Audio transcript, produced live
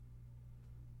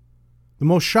The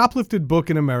most shoplifted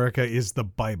book in America is the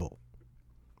Bible.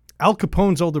 Al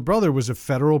Capone's older brother was a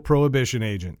federal prohibition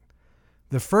agent.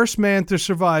 The first man to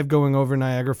survive going over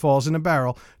Niagara Falls in a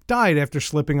barrel died after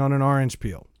slipping on an orange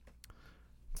peel.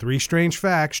 3 strange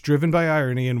facts driven by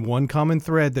irony and one common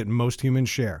thread that most humans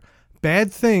share.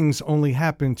 Bad things only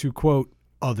happen to, quote,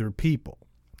 other people.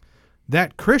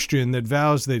 That Christian that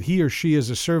vows that he or she is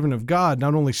a servant of God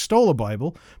not only stole a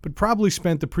Bible, but probably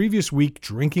spent the previous week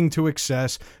drinking to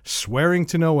excess, swearing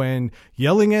to no end,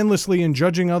 yelling endlessly and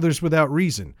judging others without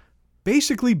reason,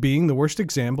 basically being the worst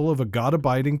example of a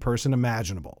God-abiding person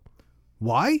imaginable.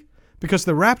 Why? Because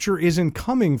the rapture isn't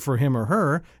coming for him or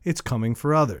her, it's coming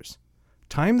for others.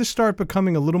 Time to start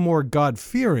becoming a little more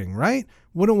God-fearing, right?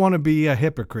 Wouldn't want to be a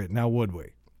hypocrite, now would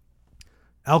we?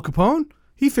 Al Capone?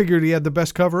 He figured he had the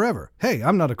best cover ever. Hey,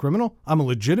 I'm not a criminal. I'm a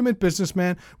legitimate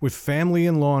businessman with family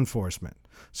in law enforcement.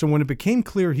 So when it became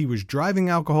clear he was driving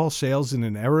alcohol sales in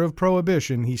an era of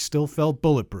prohibition, he still felt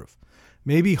bulletproof.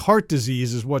 Maybe heart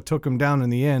disease is what took him down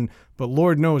in the end, but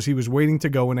Lord knows he was waiting to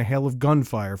go in a hail of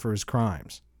gunfire for his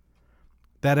crimes.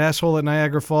 That asshole at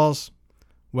Niagara Falls?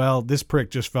 Well, this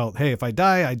prick just felt, hey, if I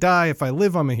die, I die. If I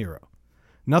live, I'm a hero.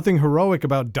 Nothing heroic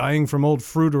about dying from old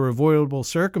fruit or avoidable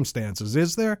circumstances,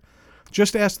 is there?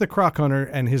 Just ask the croc hunter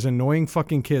and his annoying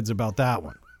fucking kids about that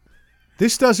one.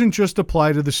 This doesn't just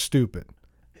apply to the stupid.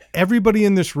 Everybody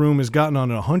in this room has gotten on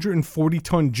a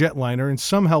 140-ton jetliner and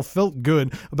somehow felt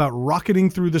good about rocketing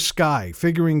through the sky,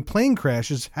 figuring plane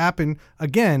crashes happen,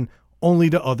 again, only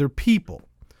to other people.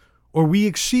 Or we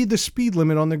exceed the speed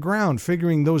limit on the ground,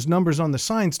 figuring those numbers on the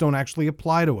signs don't actually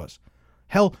apply to us.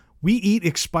 Hell, we eat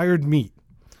expired meat.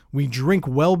 We drink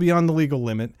well beyond the legal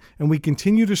limit, and we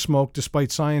continue to smoke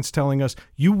despite science telling us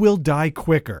you will die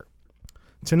quicker.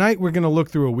 Tonight, we're going to look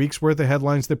through a week's worth of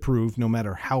headlines that prove no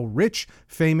matter how rich,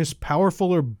 famous,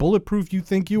 powerful, or bulletproof you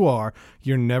think you are,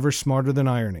 you're never smarter than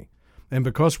irony. And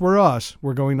because we're us,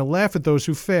 we're going to laugh at those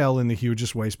who fail in the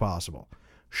hugest ways possible.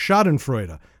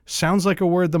 Schadenfreude sounds like a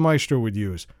word the maestro would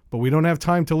use, but we don't have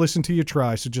time to listen to you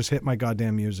try, so just hit my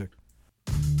goddamn music.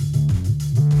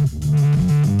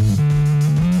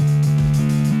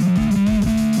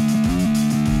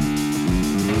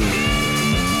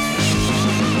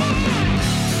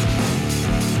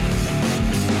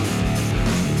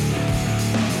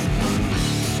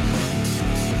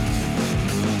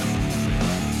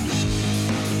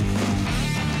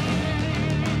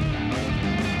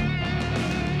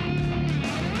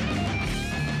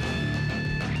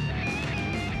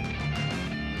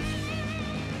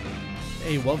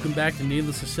 Hey, welcome back to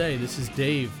Needless to Say. This is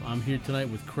Dave. I'm here tonight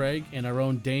with Craig and our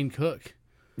own Dane Cook.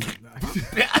 Wait,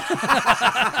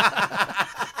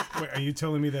 are you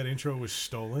telling me that intro was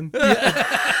stolen?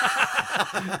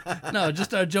 No,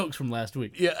 just our jokes from last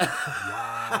week. Yeah.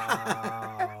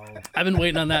 Wow. I've been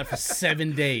waiting on that for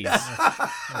 7 days.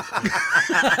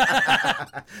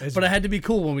 But I had to be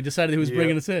cool when we decided who was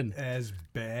bringing us in. As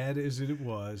bad as it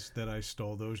was that I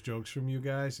stole those jokes from you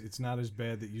guys, it's not as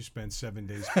bad that you spent 7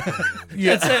 days preparing them.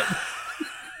 Yeah. That's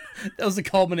it. That was the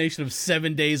culmination of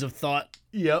 7 days of thought.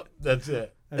 Yep, that's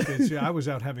it. Okay, see, I was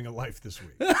out having a life this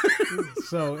week.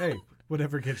 So, hey,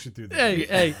 whatever gets you through that.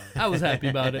 Hey, I was happy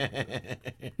about it.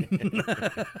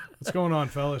 What's going on,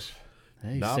 fellas?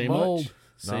 Hey, Not same much. old.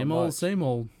 Not Same old, much. same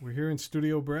old. We're here in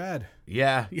Studio Brad.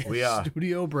 Yeah, we are.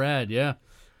 Studio Brad, yeah.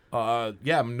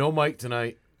 Yeah, no Mike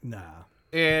tonight, Nah.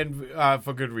 and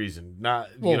for good reason. Not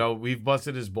Well- we've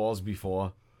busted his balls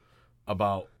before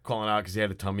about calling out because he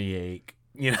had a tummy ache,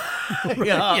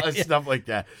 stuff like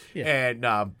that. Yeah.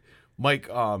 And Mike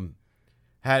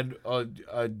had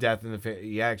a death in the family.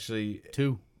 He actually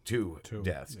two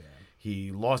deaths. Yeah.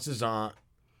 He lost his aunt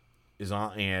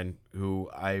Ann, who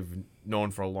I've known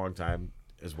for a long time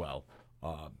as well.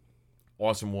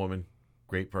 Awesome woman,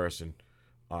 great person.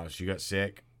 She got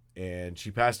sick and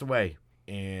she passed away.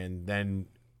 And then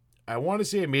I want to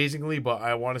say amazingly, but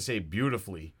I want to say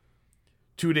beautifully,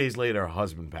 2 days later, her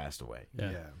husband passed away.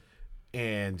 Yeah.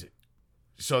 And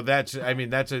so that's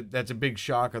a big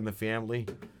shock on the family,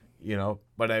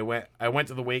 But I went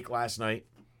to the wake last night,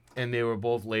 and they were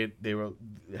both laid.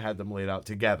 Had them laid out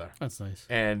together, That's nice.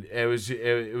 and it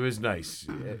was nice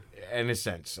in a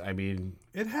sense. I mean,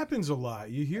 It happens a lot.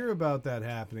 You hear about that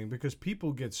happening because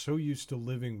people get so used to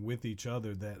living with each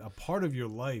other that a part of your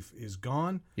life is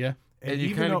gone. Yeah. And you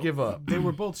even kinda though give up. They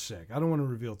were both sick. I don't want to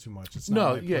reveal too much. It's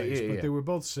No, not my yeah, place, yeah, but yeah. they were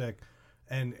both sick.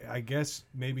 And I guess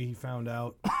maybe he found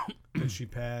out that she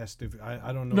passed. If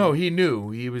I don't know. no, he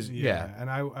knew he was. Yeah, And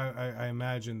I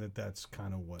imagine that's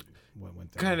kind of what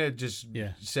went down. kind of just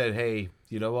Yeah. said, "Hey,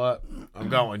 you know what? I'm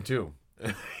going too."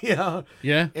 Yeah.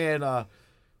 And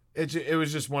it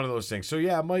was just one of those things. So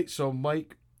yeah,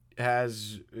 Mike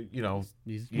has,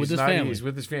 He's with his family. He's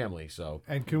with his family. So,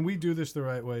 And can we do this the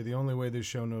right way? The only way this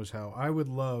show knows how. I would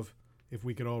love if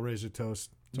we could all raise a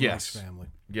toast to Yes. Mike's family.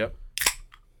 yep.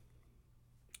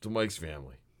 To Mike's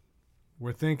family.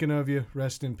 We're thinking of you.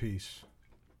 Rest in peace.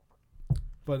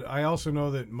 But I also know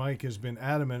that Mike has been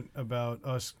adamant about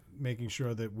us making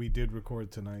sure that we did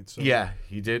record tonight. So Yeah,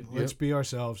 he did. let's be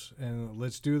ourselves and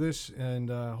let's do this. And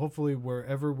hopefully,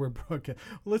 wherever we're broadcast,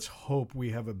 let's hope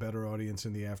we have a better audience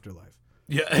in the afterlife.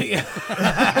 Yeah, yeah.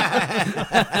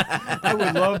 I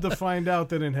would love to find out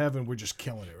that in heaven we're just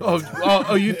killing it. Right now.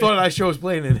 Oh, you thought our show was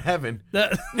playing in heaven? Well,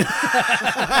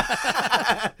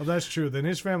 that's true. Then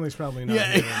his family's probably not.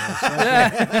 Yeah. Hearing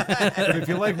this. But if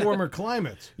you like warmer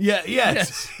climates, Yeah,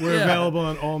 yes. we're available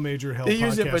on all major health They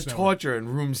use it for podcast networks. torture in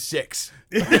room 6.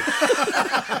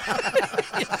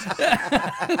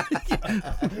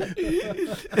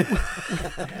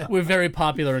 We're very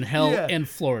popular in hell Yeah. and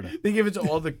Florida. They give it to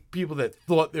all the people that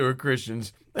thought they were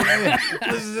Christians.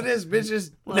 Listen to this,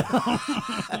 bitches.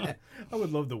 I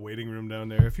would love the waiting room down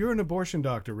there. If you're an abortion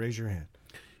doctor, raise your hand.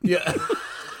 Yeah.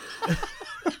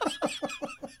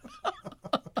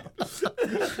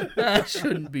 That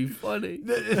shouldn't be funny.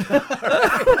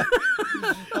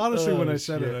 Honestly, when I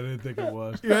said it, I didn't think it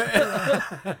was.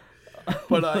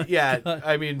 But yeah,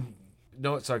 I mean,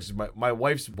 no, it sucks. My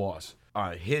wife's boss,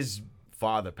 his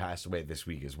father passed away this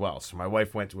week as well. So my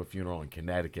wife went to a funeral in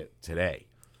Connecticut today.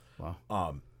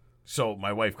 Wow. So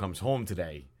my wife comes home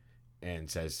today and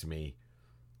says to me,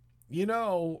 I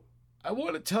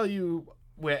want to tell you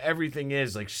where everything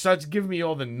is. Like, starts giving me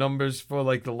all the numbers for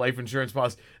like the life insurance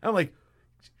policy. And I'm like,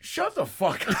 shut the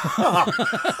fuck up.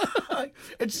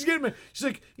 And she's getting me. She's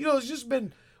like, it's just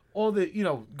been all the,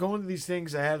 going to these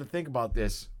things. I had to think about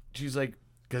this. She's like,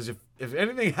 because if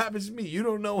anything happens to me, you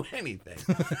don't know anything.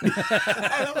 And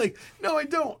I'm like, no, I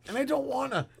don't. And I don't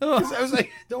want to. I was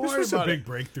like, don't This worry was a about big it.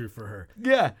 breakthrough for her.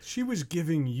 Yeah. She was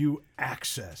giving you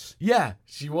access. Yeah,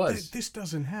 she was. This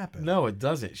doesn't happen. No, it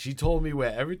doesn't. She told me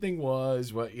where everything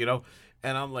was, and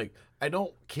I'm like, I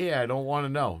don't care. I don't want to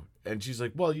know. And she's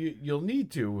like, well, you'll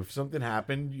need to. If something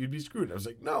happened, you'd be screwed. I was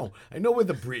like, no, I know where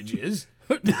the bridge is.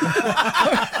 Her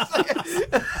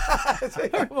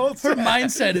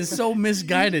mindset is so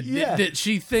misguided Yeah. that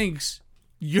she thinks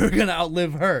you're going to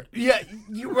outlive her. Yeah,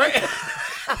 you're right.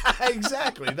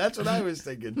 Exactly. That's what I was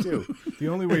thinking, too. The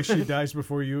only way she dies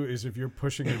before you is if you're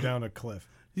pushing her down a cliff.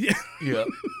 Yeah.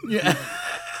 Yeah.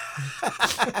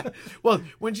 Well,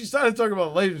 when she started talking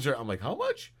about life insurance, I'm like, how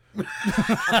much? Did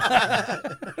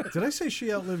I say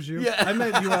she outlives you? Yeah. I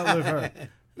meant you outlive her.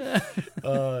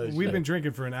 We've Shit. been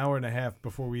drinking for an hour and a half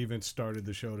before we even started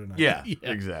the show tonight. Yeah, Yeah.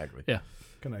 exactly. Yeah.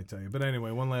 Can I tell you? But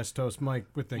anyway, one last toast. Mike,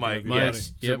 we're thinking Mike, of you. yes,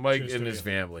 buddy. to Yep. Mike Cheers and to his you.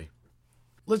 family.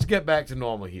 Let's get back to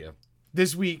normal here.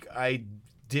 This week, I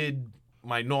did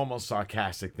my normal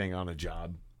sarcastic thing on a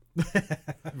job,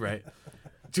 right?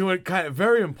 To a kind of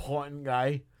very important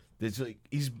guy. That's like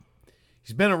he's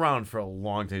been around for a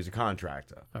long time. He's a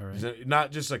contractor. All right. He's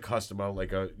not just a customer,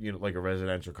 like a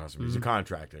residential customer. He's a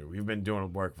contractor. We've been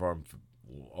doing work for him for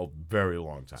a very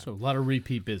long time. So a lot of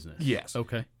repeat business. Yes.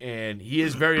 Okay. And he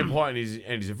is very important.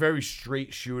 He's a very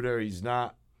straight shooter. He's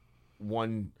not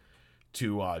one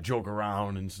to joke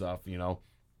around and stuff,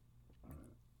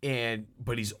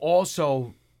 but he's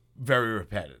also very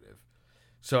repetitive.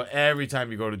 So every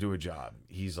time you go to do a job,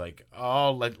 he's like,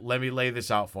 "Oh, let me lay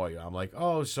this out for you." I'm like,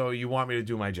 "Oh, so you want me to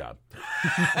do my job?"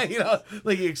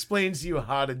 Like he explains to you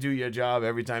how to do your job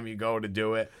every time you go to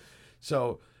do it.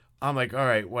 So I'm like, "All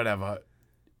right, whatever."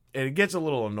 And it gets a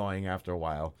little annoying after a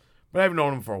while, but I've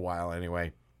known him for a while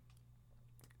anyway.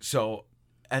 So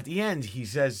at the end, he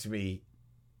says to me,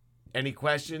 "Any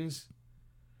questions?"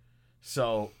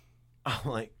 So I'm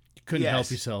like, Couldn't "Yes." help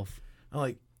yourself. I'm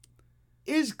like,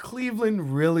 is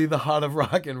Cleveland really the heart of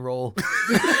rock and roll?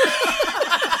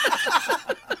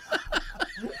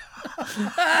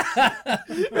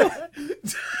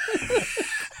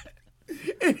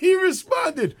 And he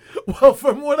responded, "Well,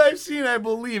 from what I've seen, I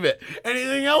believe it.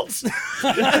 Anything else?"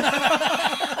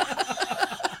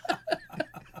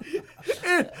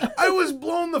 And I was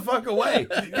blown the fuck away.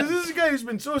 Because this is a guy who's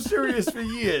been so serious for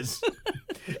years.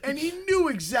 And he knew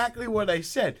exactly what I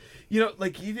said.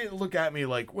 Like he didn't look at me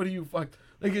like, what are you fuck?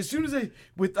 Like as soon as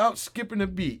without skipping a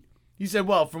beat, he said,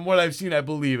 "Well, from what I've seen, I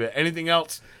believe it. Anything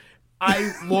else?"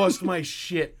 I lost my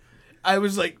shit. I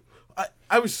was like,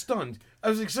 I was stunned. I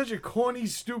was like, such a corny,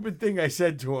 stupid thing I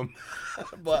said to him.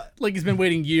 But Like he's been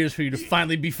waiting years for you to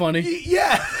finally be funny.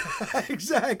 yeah,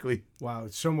 exactly. Wow,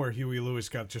 somewhere Huey Lewis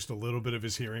got just a little bit of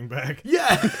his hearing back.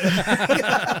 Yeah.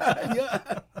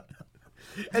 Yeah.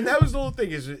 And that was the whole thing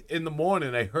is in the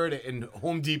morning I heard it in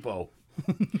Home Depot.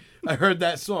 I heard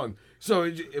that song. So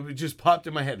it just popped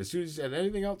in my head. As soon as he said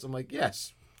anything else, I'm like,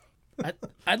 yes.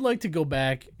 I'd like to go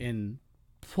back and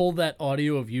pull that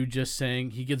audio of you just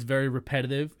saying he gets very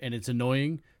repetitive and it's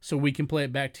annoying, so we can play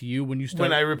it back to you when you start.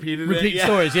 When I repeat Repeat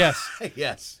stories, yes.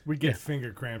 Yes. We get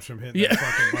finger cramps from hitting that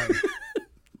fucking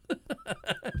button.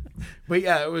 But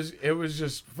yeah, it was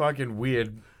just fucking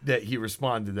weird that he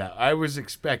responded that. I was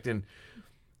expecting.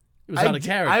 It was out of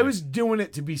character. I was doing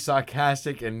it to be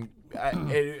sarcastic and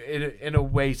in a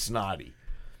way snotty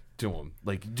to him.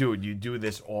 Like, dude, you do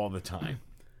this all the time.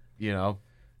 You know?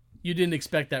 You didn't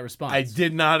expect that response. I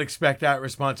did not expect that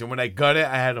response. And when I got it,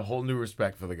 I had a whole new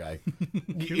respect for the guy.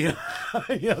 Huey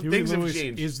Things have Lewis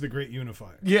changed. is the great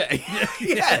unifier. Yeah.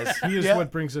 Yes. He is Yep.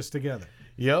 what brings us together.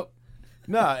 Yep.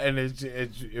 No, and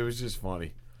it was just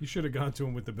funny. You should have gone to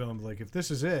him with the bill and be like, if this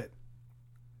is it,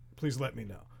 please let me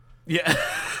know. Yeah.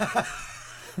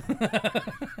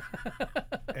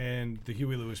 And the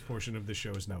Huey Lewis portion of the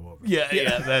show is now over.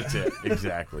 Yeah, that's it.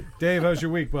 Exactly. Dave, how's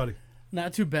your week, buddy?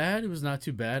 Not too bad. It was not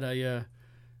too bad. A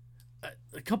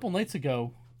couple nights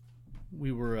ago,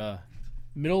 we were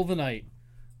middle of the night,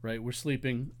 right? We're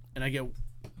sleeping, and I get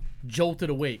jolted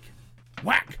awake.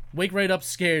 Whack! Wake right up,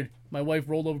 scared. My wife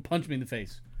rolled over, punched me in the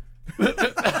face.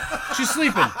 She's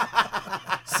sleeping,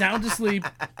 sound asleep.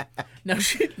 Now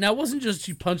it wasn't just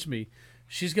she punched me.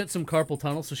 She's got some carpal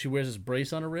tunnel, so she wears this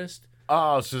brace on her wrist.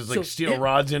 Oh, so there's like steel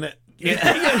rods in it.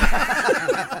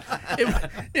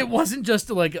 It wasn't just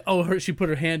like, she put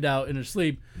her hand out in her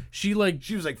sleep. She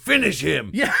was like, finish him.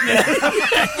 Yeah.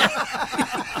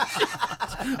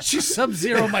 She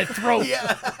sub-zero my throat.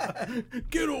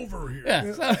 Get over here.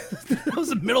 Yeah. So, that was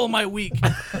the middle of my week.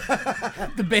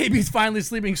 The baby's finally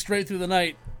sleeping straight through the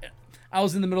night. I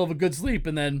was in the middle of a good sleep,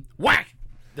 and then whack!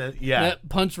 That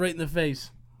punch right in the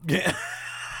face. Yeah.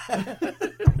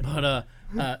 But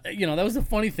that was the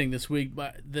funny thing this week.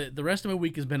 But the rest of my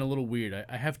week has been a little weird.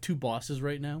 I have two bosses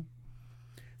right now.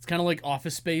 It's kind of like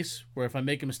Office Space, where if I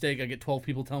make a mistake, I get 12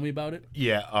 people tell me about it.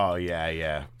 Yeah. Oh,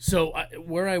 yeah. So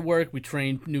where I work, we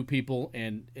train new people,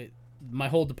 and my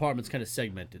whole department's kind of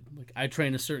segmented. Like, I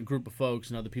train a certain group of folks,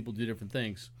 and other people do different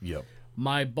things. Yep.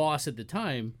 My boss at the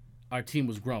time, our team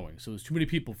was growing, so it was too many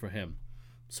people for him.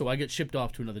 So I get shipped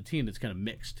off to another team that's kind of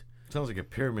mixed. Sounds like a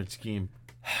pyramid scheme.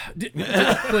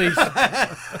 Please.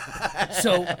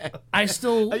 So I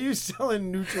still. Are you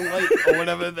selling Nutrilite or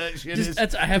whatever that shit is?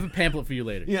 I have a pamphlet for you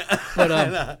later.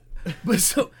 Yeah. But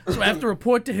so I have to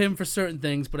report to him for certain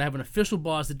things, but I have an official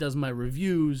boss that does my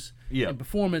reviews and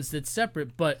performance that's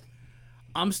separate. But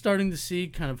I'm starting to see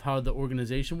kind of how the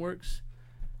organization works,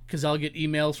 because I'll get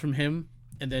emails from him,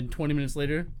 and then 20 minutes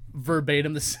later,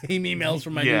 verbatim the same emails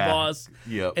from my new boss.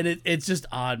 Yep. And it's just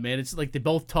odd, man. It's like they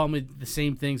both tell me the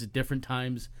same things at different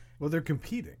times. Well, they're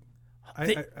competing.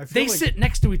 They feel like, sit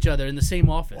next to each other in the same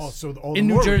office. Oh, so in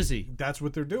New Jersey. That's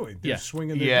what they're doing. They're Yeah.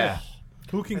 swinging their Yeah. day.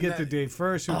 Who can get the date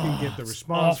first? Who can get the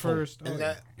response awful. first? Oh, And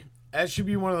yeah. that should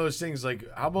be one of those things. Like,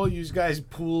 how about you guys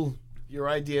pool your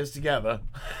ideas together,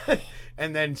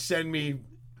 and then send me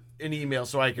an email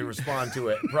so I can respond to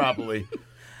it properly.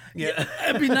 Yeah.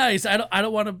 It'd be nice. I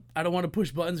don't want to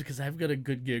push buttons because I've got a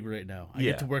good gig right now. I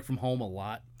Yeah. get to work from home a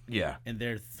lot, Yeah. and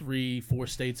they're 3-4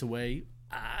 states away.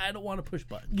 I don't want to push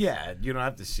buttons. Yeah. You don't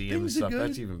have to see him and Things are stuff. good.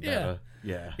 That's even better.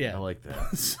 Yeah. Yeah. I like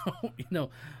that. So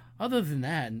other than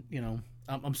that,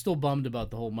 I'm still bummed about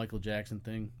the whole Michael Jackson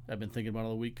thing. I've been thinking about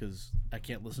all the week because I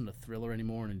can't listen to Thriller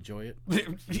anymore and enjoy it.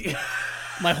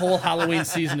 My whole Halloween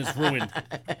season is ruined.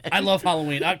 I love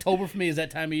Halloween. October for me is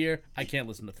that time of year. I can't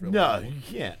listen to Thriller. No, anymore. you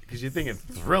can't, because you're thinking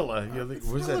Thriller. You're like,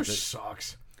 what's Thriller that?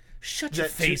 sucks. Shut your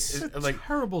face.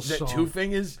 Terrible is that song. Two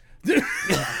Fingers?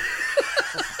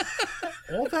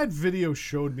 All that video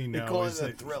showed me now call is it a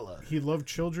that thriller. he loved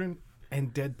children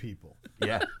and dead people.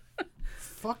 Yeah.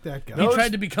 Fuck that guy. He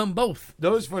tried to become both.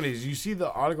 That was funny. Is you see the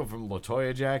article from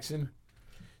LaToya Jackson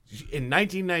in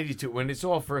 1992 when this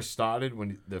all first started,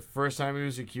 when the first time he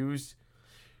was accused,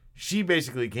 she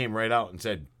basically came right out and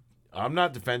said, "I'm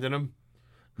not defending him."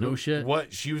 No shit.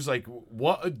 What she was like,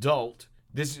 what adult?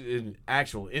 This is an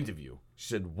actual interview. She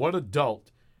said, "What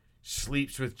adult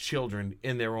sleeps with children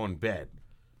in their own bed?"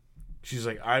 She's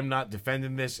like, "I'm not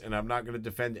defending this, and I'm not going to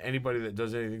defend anybody that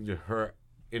does anything to hurt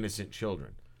innocent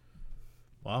children."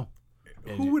 Wow.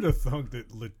 Who would have thunk that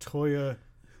LaToya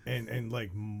and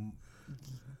like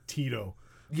Tito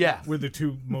Yeah. were the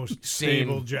two most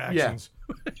stable Jacksons?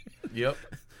 Yep.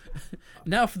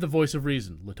 Now for the voice of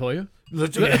reason, LaToya.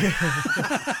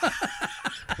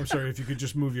 I'm sorry, if you could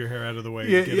just move your hair out of the way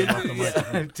and get it off the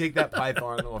microphone. Take that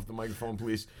python off the microphone,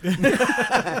 please.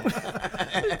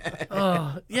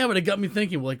 Yeah, but it got me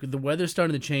thinking. Like the weather's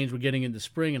starting to change. We're getting into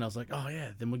spring, and I was like, oh yeah.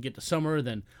 Then we get to summer.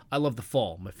 Then I love the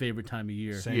fall, my favorite time of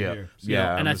year. Same Yeah, here.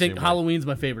 yeah. And I'm I the think same way. Halloween's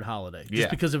my favorite holiday, just Yeah.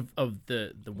 because of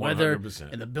the weather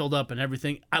 100%. and the build up and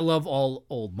everything. I love all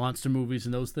old monster movies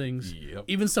and those things. Yep.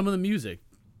 Even some of the music.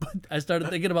 But I started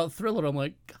thinking about Thriller. I'm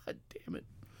like, God damn it!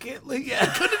 Yeah.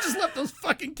 Could have just left those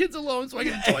fucking kids alone so I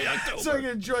can enjoy October. So I can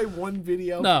enjoy one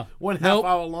video? No. One Nope.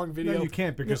 half-hour long video? No, you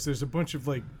can't because there's a bunch of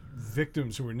like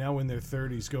victims who are now in their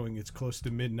 30s going, it's close to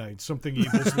midnight. Something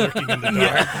evil's lurking in the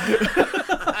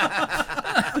dark.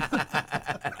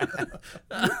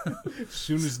 As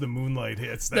soon as the moonlight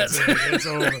hits, that's it. It's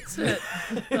over. That's it.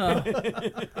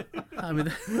 I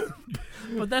mean,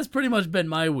 but that's pretty much been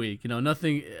my week. You know,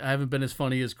 nothing. I haven't been as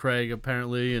funny as Craig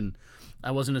apparently, and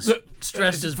I wasn't as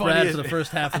stressed as Brad for the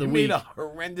first half of the I week. made a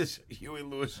horrendous Huey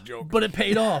Lewis joke. But it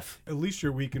paid off. At least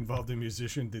your week involved a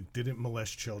musician that didn't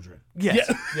molest children.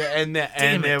 Yes. Yeah,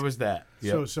 and there was that.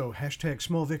 Yep. So hashtag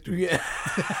small victory. Yeah.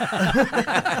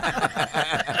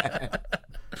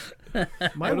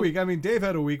 My week, I mean, Dave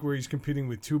had a week where he's competing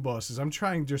with two bosses. I'm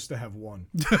trying just to have one.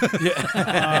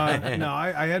 No,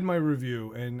 I had my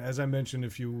review, and as I mentioned a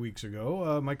few weeks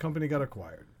ago, my company got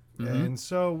acquired. And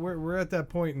so we're at that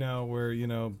point now where, you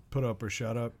know, put up or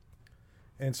shut up.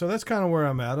 And so that's kind of where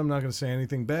I'm at. I'm not going to say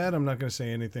anything bad. I'm not going to say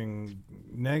anything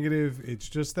negative. It's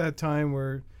just that time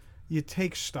where you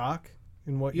take stock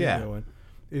in what you're doing.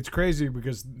 It's crazy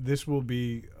because this will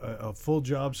be a full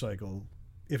job cycle.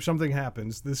 If something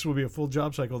happens, this will be a full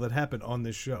job cycle that happened on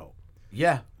this show.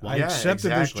 Yeah. I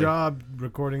accepted this job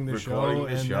recording this show,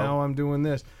 and now I'm doing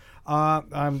this.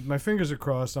 My fingers are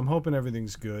crossed. I'm hoping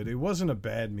everything's good. It wasn't a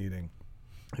bad meeting.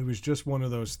 It was just one of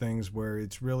those things where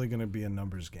it's really going to be a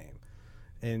numbers game.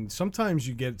 And sometimes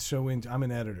you get so into, I'm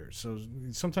an editor, so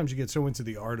sometimes you get so into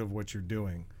the art of what you're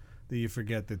doing that you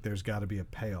forget that there's got to be a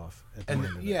payoff at the end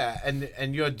of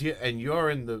it. and you're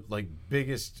in the like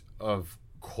biggest of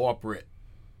corporate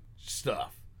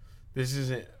stuff. This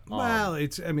isn't Well,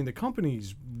 the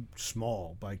company's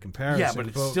small by comparison. yeah, but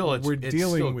it's still we're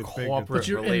dealing still with corporate But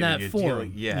you're in related. that You're forum.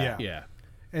 dealing- yeah. Yeah.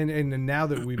 And now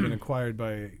that we've been acquired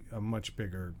by a much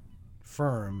bigger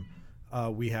firm,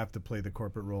 we have to play the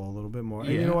corporate role a little bit more.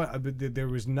 And you know what? There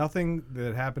was nothing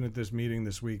that happened at this meeting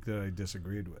this week that I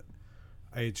disagreed with.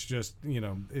 It's just, you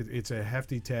know, it's a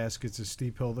hefty task. It's a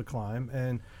steep hill to climb,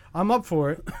 and I'm up for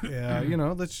it. You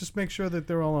know, let's just make sure that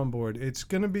they're all on board. It's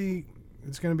gonna be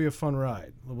a fun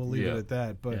ride. We'll leave it at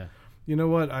that. But you know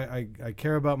what? I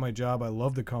care about my job. I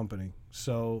love the company.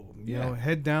 So you know,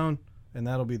 head down, and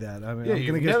that'll be that. I mean, Yeah, I'm you've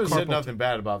gonna get never said carpal nothing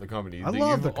bad about the company. I love You've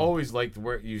the company. always liked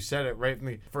where you said it right from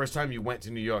the first time you went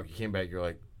to New York. You came back. You're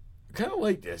like, I kind of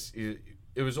like this.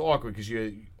 It was awkward because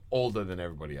you're older than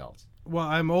everybody else. Well,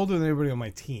 I'm older than everybody on my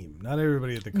team. Not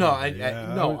everybody at the company.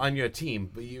 No, on your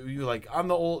team. But you like, I'm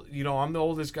the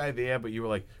oldest guy there. But you were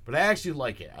like, but I actually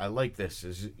like it. I like this.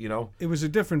 You know. It was a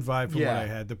different vibe from what I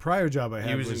had. The prior job I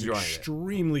had was was enjoying it.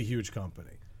 extremely huge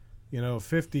company. You know,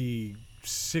 50,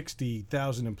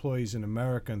 60,000 employees in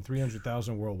America and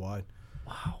 300,000 worldwide.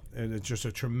 Wow. And it's just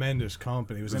a tremendous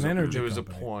company. It was an energy There was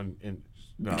company. a porn in.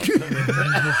 No.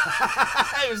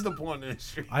 It was the porn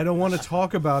industry. I don't want to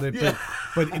talk about it,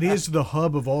 but it is the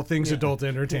hub of all things adult He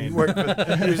entertainment.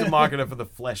 was a marketer for the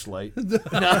Fleshlight.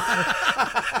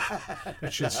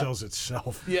 That shit sells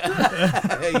itself. Yeah,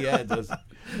 yeah, it does.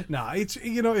 No, it's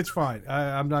it's fine.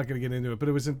 I'm not going to get into it, but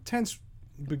it was intense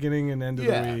beginning and end of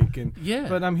the week, and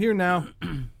But I'm here now.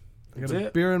 I got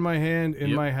a beer in my hand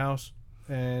in my house,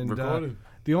 and Recorded.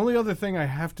 The only other thing I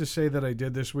have to say that I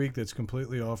did this week that's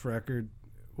completely off record.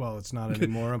 Well, it's not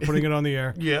anymore. I'm putting it on the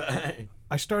air. Yeah.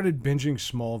 I started binging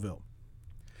Smallville.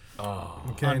 Oh,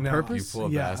 Okay, on now, purpose? You poor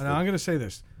yeah, bastard. and I'm going to say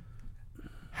this.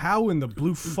 How in the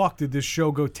blue fuck did this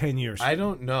show go 10 years? I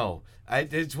don't know.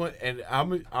 It's one, and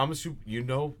I'm a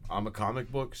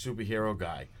comic book superhero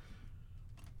guy.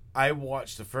 I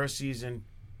watched the first season,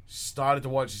 started to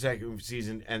watch the second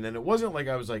season, and then it wasn't like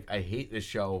I was like, I hate this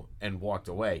show and walked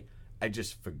away. I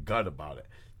just forgot about it.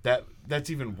 That's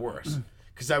even worse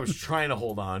because I was trying to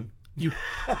hold on. You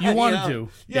wanted to.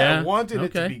 Yeah, I wanted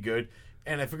it to Okay. be good,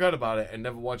 and I forgot about it and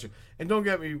never watched it. And don't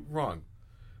get me wrong.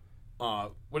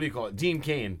 What do you call it? Dean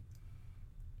Cain.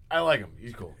 I like him.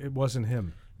 He's cool. It wasn't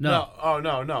him. No. Oh,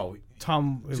 no.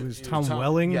 It was Tom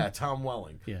Welling. Yeah, Tom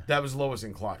Welling. Yeah. That was Lois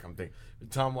and Clark, I'm thinking.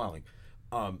 Tom Welling.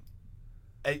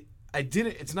 I did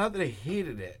it. It's not that I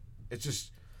hated it. It's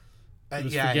just... I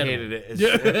forgettable. hated it.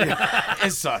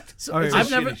 It sucked. So All right, It's a I've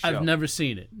shitty show. never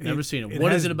seen it. Never seen it. it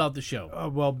What has- is it about the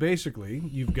show? Well, basically,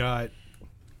 you've got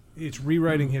it's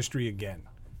rewriting history again.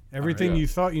 Everything you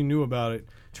thought you knew about it.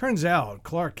 Turns out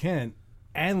Clark Kent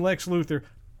and Lex Luthor,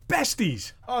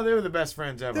 besties. Oh, they were the best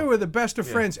friends ever. They were the best of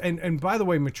friends. And by the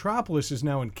way, Metropolis is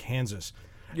now in Kansas.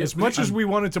 As much as we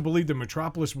wanted to believe that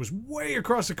Metropolis was way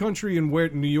across the country and where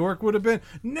New York would have been,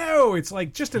 no, it's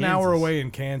like just an hour away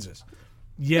in Kansas.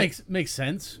 Yeah, Makes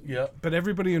sense. Yeah. but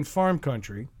everybody in farm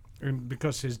country, and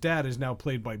because his dad is now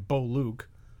played by Bo Luke,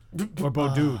 or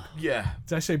Bo Duke. Yeah.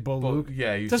 Did I say Bo Luke?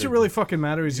 Yeah. You Doesn't said- really fucking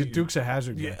matter. He's a Dukes of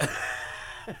Hazzard guy.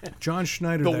 Yeah. John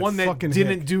Schneider, The one that fucking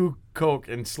didn't hick do coke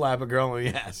and slap a girl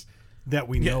in the ass. that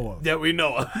we know of. That we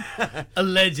know of.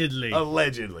 Allegedly.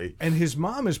 Allegedly. And his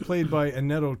mom is played by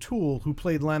Annette O'Toole, who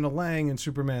played Lana Lang in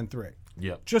Superman 3.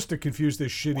 Yep. Just to confuse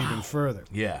this shit even further.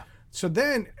 Yeah. So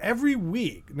then every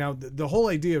week, now the whole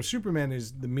idea of Superman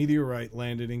is the meteorite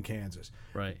landed in Kansas.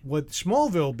 Right. What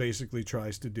Smallville basically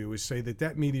tries to do is say that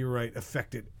that meteorite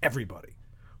affected everybody.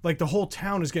 Like the whole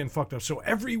town is getting fucked up. So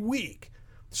every week,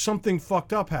 something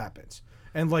fucked up happens.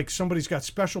 And like somebody's got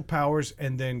special powers,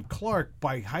 and then Clark,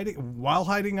 while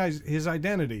hiding his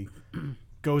identity,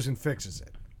 goes and fixes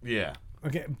it. Yeah.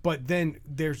 Okay, but then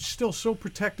they're still so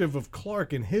protective of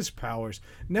Clark and his powers.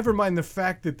 Never mind the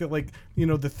fact that the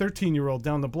 13-year-old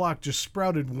down the block just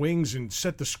sprouted wings and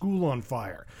set the school on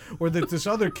fire, or that this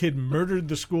other kid murdered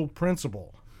the school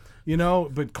principal.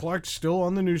 But Clark's still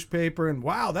on the newspaper, and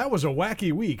wow, that was a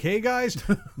wacky week. Hey guys,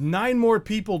 9 more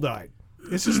people died.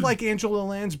 This is like Angela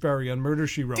Lansbury on Murder,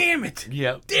 She Wrote. Damn it.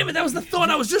 Yep. Damn it, that was the thought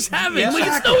I was just having. Yeah. Like,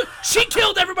 it's no, she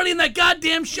killed everybody in that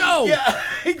goddamn show. Yeah,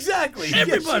 exactly.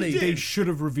 Everybody. Yes, she They did. should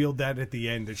have revealed that at the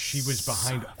end, that she was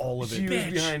behind all of it. She was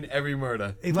Bitch. behind every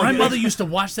murder. Hey, My like, mother used to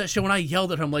watch that show, and I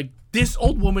yelled at her. I'm like, this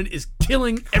old woman is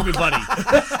killing everybody.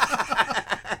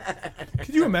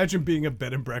 Can you imagine being a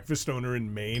bed and breakfast owner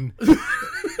in Maine?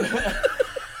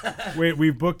 Wait,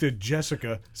 we've booked a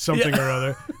Jessica something or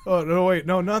other. Oh, no, wait.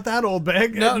 No, not that old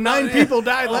bag. No, 9 no, people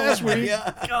died last week.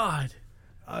 God.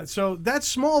 So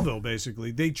that's Smallville,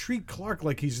 basically. They treat Clark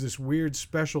like he's this weird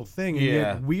special thing, and Yeah.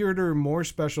 yet weirder, more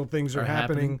special things are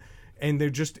happening, happening. and they're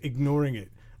just ignoring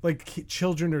it. Like,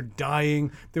 children are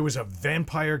dying. There was a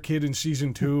vampire kid in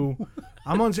season 2.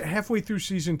 I'm on halfway through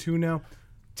season 2 now.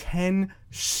 10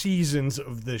 seasons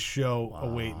of this show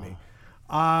await me.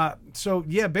 So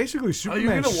yeah, basically Are Superman you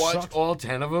going to watch sucks. all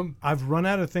 10 of them? I've run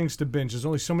out of things to binge. There's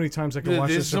only so many times I can watch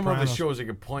There's The some of the Sopranos. shows that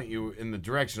can point you in the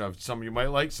direction of some you might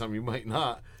like, some you might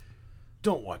not.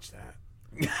 Don't watch that.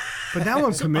 But now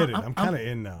I'm committed. I'm kind of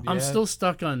in now. I'm still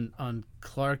stuck on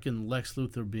Clark and Lex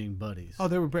Luthor being buddies. Oh,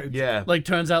 they were great. Yeah. Like,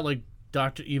 turns out, like,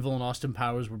 Dr. Evil and Austin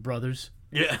Powers were brothers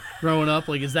Yeah. growing up.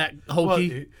 Like, is that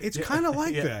hokey? It's kind of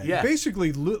like that. yeah.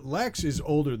 Basically, Lex is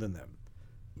older than them.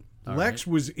 Lex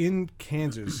was in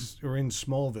Kansas or in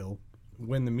Smallville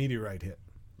when the meteorite hit.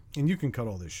 And you can cut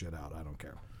all this shit out. I don't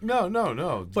care.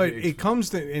 No. But it comes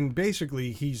to, and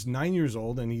basically he's 9 years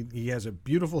old and he has a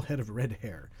beautiful head of red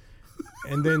hair.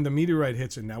 And then the meteorite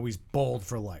hits and now he's bald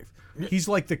for life. He's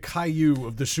like the Caillou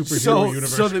of the superhero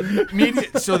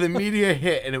universe. So the media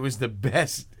hit, and it was the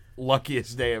best,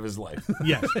 luckiest day of his life.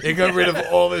 Yes. They got rid of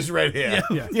all his red hair.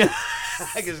 Yeah.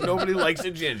 Because nobody likes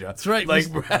a ginger. That's right. Like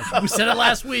we said it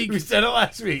last week. we said it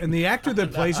last week. And the actor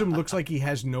that plays him looks like he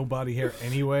has no body hair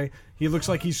anyway. He looks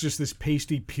like he's just this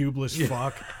pasty, pubeless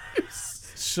fuck.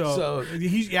 So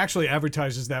he actually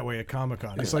advertises that way at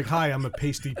Comic-Con. He's like, hi, I'm a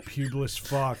pasty, pubeless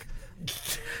fuck.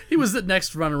 He was the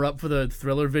next runner-up for the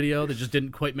Thriller video that just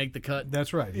didn't quite make the cut.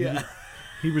 That's right. Yeah.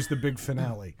 He was the big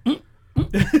finale.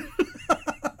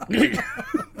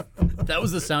 That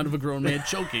was the sound of a grown man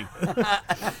choking. Oh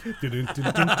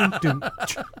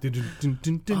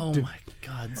my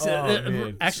God!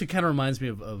 It actually kind of reminds me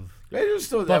of I just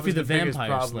thought that Buffy was the biggest Vampire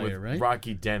problem Slayer, with right?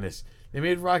 Rocky Dennis. They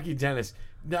made Rocky Dennis.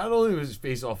 Not only was his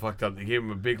face all fucked up, they gave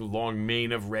him a big long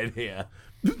mane of red hair.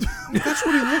 That's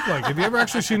what he looked like. Have you ever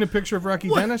actually seen a picture of Rocky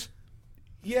Dennis?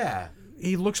 Yeah.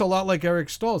 He looks a lot like Eric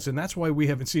Stoltz, and that's why we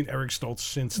haven't seen Eric Stoltz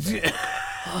since then.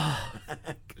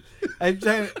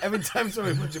 Every time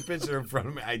somebody puts a picture in front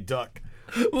of me, I duck.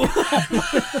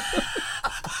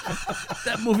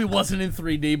 that movie wasn't in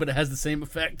 3D, but it has the same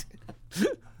effect.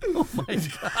 Oh my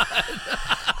God!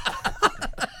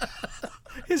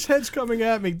 His head's coming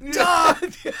at me. It's a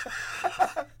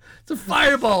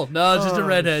fireball. No, it's just a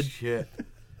redhead. Shit.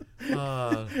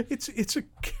 It's a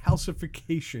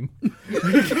calcification.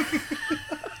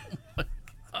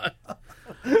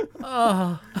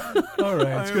 All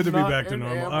right, it's good to be back to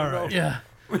normal. All right. Yeah.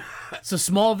 So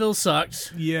Smallville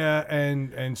sucks. Yeah,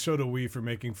 and so do we for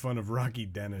making fun of Rocky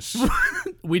Dennis.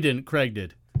 We didn't. Craig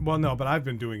did. Well, no, but I've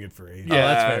been doing it for ages.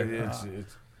 Yeah, that's fair.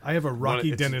 I have a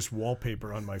Rocky it's- Dennis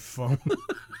wallpaper on my phone.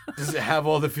 Does it have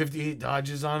all the 58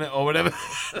 Dodges on it or whatever?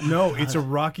 No, it's a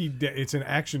it's an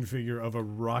action figure of a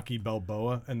Rocky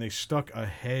Balboa, and they stuck a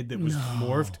head that was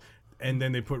morphed, and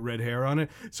then they put red hair on it.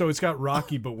 So it's got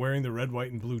Rocky, but wearing the red,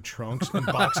 white, and blue trunks and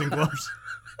boxing gloves.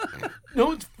 No,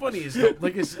 what's funny is that,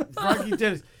 like it's Rocky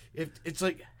Dennis. It's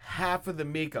like half of the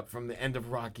makeup from the end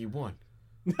of Rocky 1.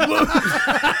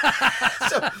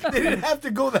 So they didn't have to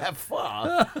go that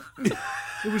far.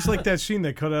 It was like that scene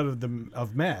they cut out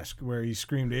of Mask, where he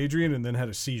screamed Adrian and then had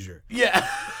a seizure. Yeah.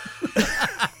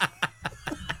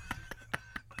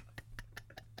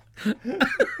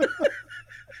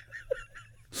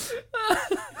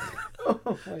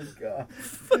 Oh my god.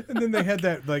 And then they had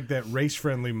that race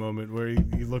friendly moment where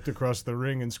he looked across the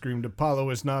ring and screamed, "Apollo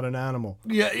is not an animal."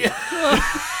 Yeah,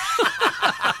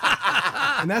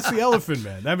 And that's the Elephant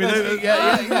Man. I mean,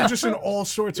 they're just in all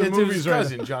sorts of it's movies his right now.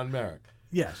 cousin, John Merrick.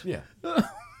 Yes. Yeah.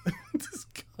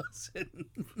 Disgusting.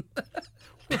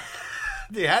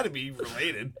 They had to be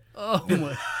related. Oh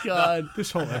my god.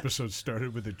 This whole episode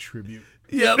started with a tribute.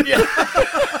 Yep. Yeah.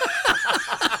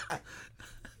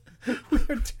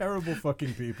 We're terrible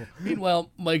fucking people. Meanwhile,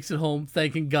 Mike's at home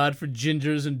thanking God for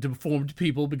gingers and deformed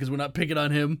people because we're not picking on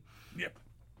him. Yep.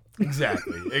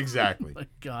 Exactly. My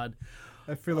God.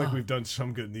 I feel like we've done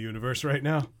some good in the universe right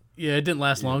now. Yeah, it didn't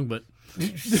last long, but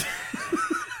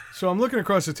So I'm looking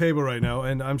across the table right now,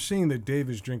 and I'm seeing that Dave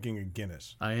is drinking a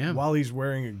Guinness. I am. While he's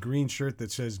wearing a green shirt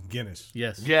that says Guinness.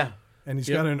 Yes. Yeah. And he's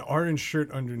Yep. got an orange shirt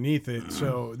underneath it,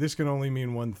 so this can only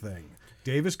mean one thing.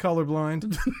 Dave is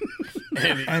colorblind,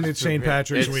 and it's St.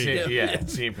 Patrick's It's week.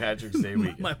 It's St. Patrick's Day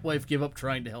weekend. My wife gave up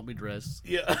trying to help me dress.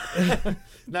 Yeah.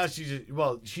 Now she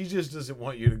just doesn't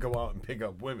want you to go out and pick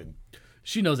up women.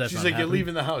 She knows that's She's not like, happening. you're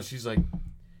leaving the house. She's like,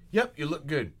 yep, you look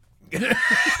good. Go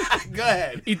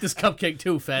ahead. Eat this cupcake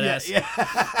too, fat ass. Yeah.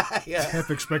 Half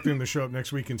expecting him to show up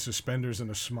next week in suspenders and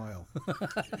a smile.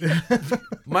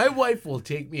 My wife will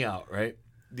take me out, right?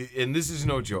 And this is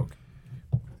no joke.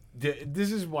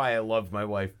 This is why I love my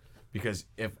wife, because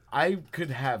if I could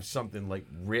have something like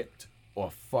ripped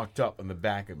or fucked up on the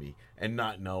back of me and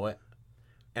not know it,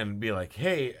 and be like,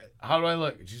 hey, how do I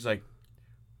look? And she's like,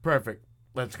 perfect.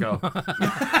 Let's go.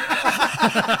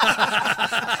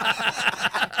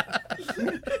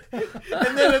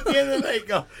 And then at the end of the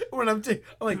night, when I'm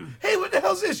like, hey, what the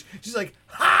hell's this? She's like,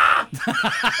 ha!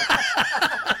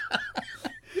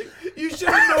 You should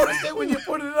have noticed it when you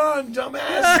put it on,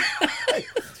 dumbass.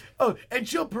 Oh, and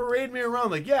she'll parade me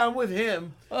around like, yeah, I'm with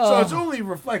him. So it's only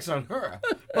reflects on her.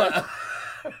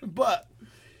 But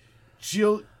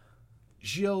she'll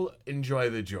enjoy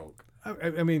the joke.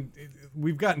 I mean,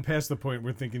 we've gotten past the point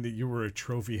we're thinking that you were a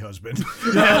trophy husband.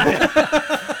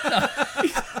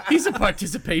 He's a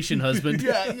participation husband.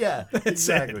 Yeah,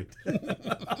 exactly.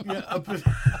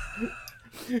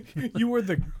 You were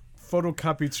the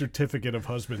photocopied certificate of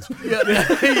husbands.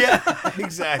 Yeah,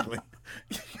 exactly.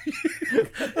 You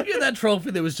had that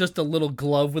trophy that was just a little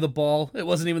glove with a ball. It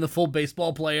wasn't even the full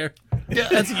baseball player. Yeah,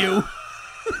 that's you.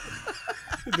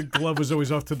 The glove was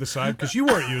always off to the side because you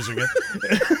weren't using it.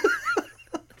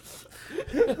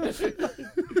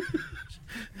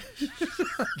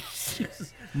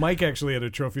 Mike actually had a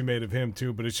trophy made of him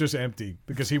too, but it's just empty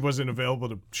because he wasn't available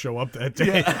to show up that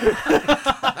day.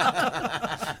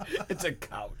 It's a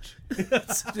couch.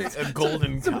 It's a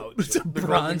golden couch. It's a The golden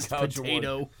bronze couch award.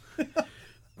 potato.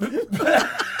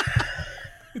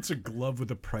 It's a glove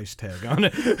with a price tag on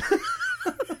it.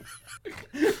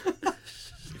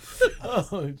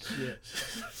 Oh shit!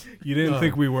 You didn't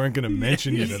think we weren't going to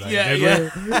mention you tonight, Yeah,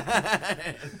 did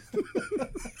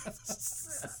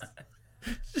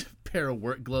we? Pair of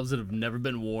work gloves that have never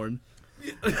been worn.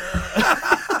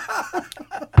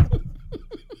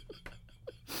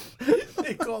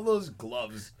 They call those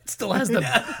gloves. It still has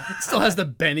the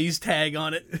Benny's tag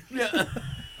on it. Yeah.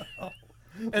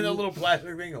 And a little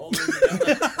plastic thing holding it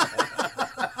together.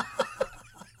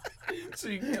 So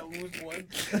you can't lose one.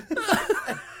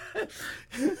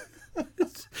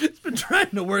 He's been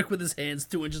trying to work with his hands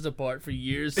 2 inches apart for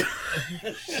years.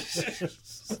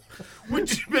 Which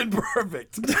has been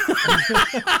perfect.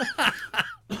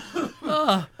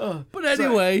 But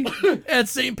anyway, at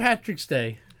St. Patrick's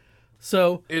Day,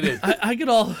 so It is. I get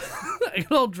all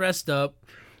dressed up.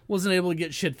 Wasn't able to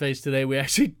get shit faced today. We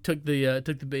actually took the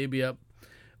baby up.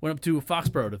 Went up to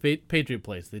Foxborough to Patriot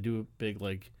Place. They do a big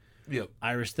Yep.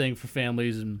 Irish thing for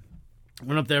families, and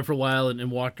went up there for a while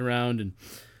and walked around and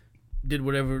did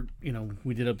whatever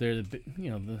we did up there.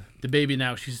 The baby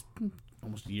now, she's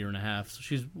almost a year and a half. So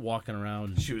she's walking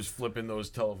around. She was flipping those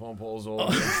telephone poles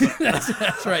over.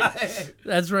 That's right.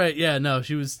 That's right. Yeah, no,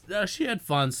 she was. She had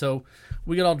fun. So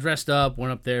we got all dressed up,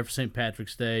 went up there for St.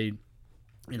 Patrick's Day.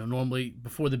 You know, normally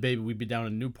before the baby, we'd be down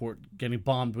in Newport getting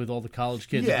bombed with all the college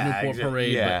kids at the Newport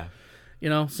parade. Yeah. But, you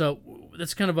know, so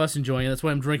that's kind of us enjoying it. That's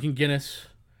why I'm drinking Guinness.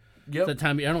 Yep. That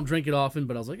time I don't drink it often,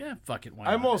 but I was like, fuck it. Why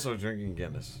I'm not? also drinking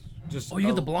Guinness. Just You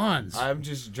get the blondes. I'm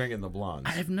just drinking the blondes.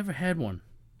 I've never had one.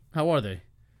 How are they?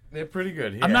 They're pretty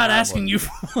good. I'm not asking you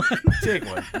for one. Take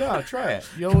one. No, try it.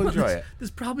 You'll enjoy it.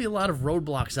 There's probably a lot of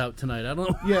roadblocks out tonight. I don't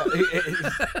know. Yeah.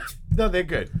 No, they're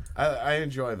good. I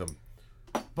enjoy them.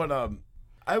 But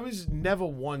I was never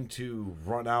one to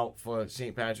run out for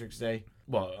St. Patrick's Day.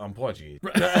 Well, I'm Portuguese.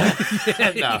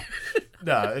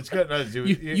 No, it's got nothing to do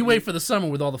with You wait for the summer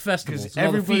with all the festivals because and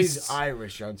all the everybody's feasts.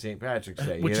 Irish on St. Patrick's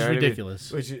Day, Which you is know what I mean?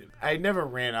 ridiculous. Which I never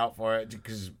ran out for it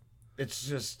because it's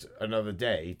just another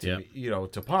day to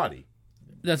to party.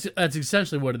 That's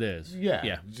essentially what it is.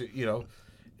 Yeah.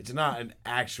 It's not an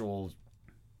actual.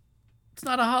 It's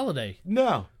not a holiday.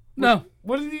 No. No,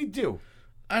 What did he do?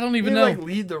 I don't He even know. like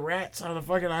lead the rats on a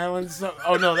fucking island.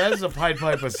 Oh no, that is a Pied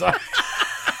Piper song.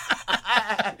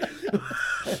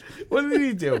 What did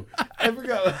he do? I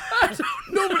forgot.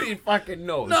 Nobody fucking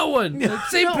knows. No one.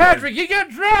 St. No Patrick, you got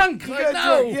drunk. He Like, got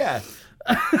no. drunk, yeah.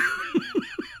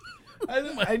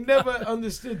 I never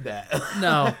understood that.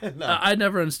 No, No. I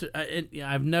never understood.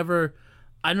 I've never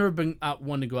been out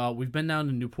one to go out. We've been down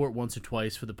to Newport once or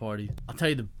twice for the party. I'll tell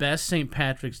you, the best St.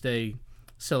 Patrick's Day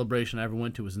celebration I ever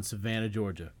went to was in Savannah,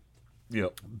 Georgia.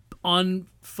 Yep.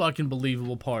 Unfucking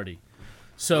believable party.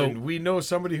 So, And we know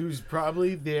somebody who's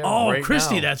probably there. oh, right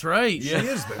Christy, now. that's right. Yeah. She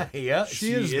is there. Yeah,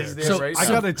 She is there. So, right I now.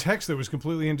 got a text that was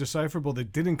completely indecipherable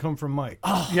that didn't come from Mike.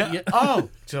 Yeah. Oh,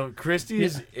 so Christy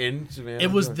is in Savannah.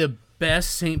 It was the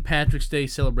best St. Patrick's Day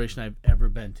celebration I've ever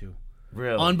been to.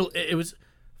 really. It was,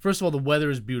 first of all, the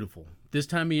weather is beautiful. This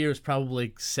time of year is probably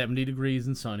like 70 degrees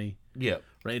and sunny. Yep.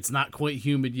 Right? It's not quite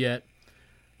humid yet.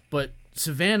 But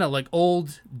Savannah, like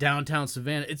old downtown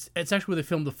Savannah, it's actually where they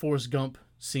filmed the Forrest Gump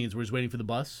scenes where he's waiting for the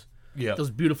bus. Yep.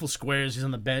 Those beautiful squares, he's on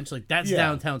the bench. Like, that's Yeah.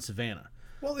 downtown Savannah.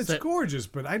 Well, it's So- gorgeous,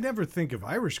 but I never think of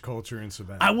Irish culture in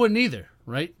Savannah. I wouldn't either,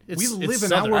 right? We live it's in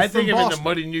southern. our- I think from of in Boston. the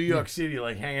muddy New York City,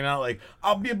 like hanging out, like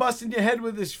I'll be busting your head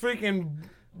with this freaking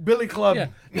Billy Club. Yeah.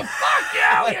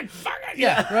 Fuck you! Fuck it!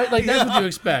 Yeah, right? Like, that's what you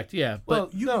expect. Yeah.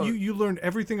 But Well, You learned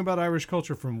everything about Irish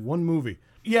culture from one movie.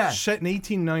 Yeah. Set in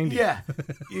 1890. Yeah,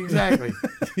 exactly.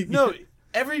 No,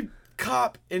 every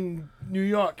cop in New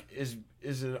York is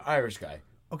an Irish guy.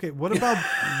 Okay, what about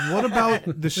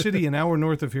the city an hour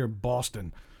north of here,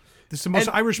 Boston? This is the most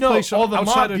And, Irish no, place all the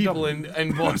outside mob of people Dublin.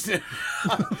 in Boston.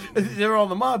 They're all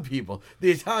the mob people.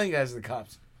 The Italian guys are the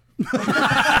cops.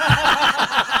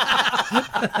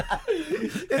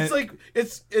 It's like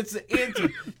it's the anti.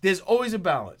 There's always a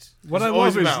balance. What There's I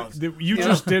always love a is balance. that you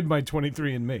just did my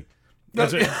 23andMe.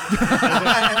 That's it.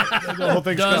 The whole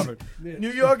thing's Done. covered.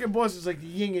 New York and Boston is like the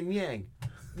yin and yang.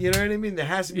 You know what I mean? There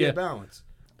has to be Yeah. a balance.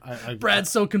 Brad's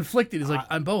so conflicted. He's like,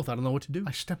 I'm both. I don't know what to do.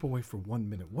 I step away for 1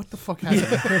 minute. What the fuck happened?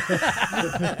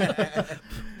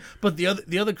 But the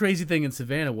other crazy thing in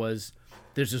Savannah was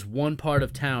there's this one part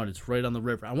of town. It's right on the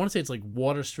river. I want to say it's like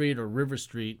Water Street or River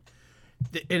Street,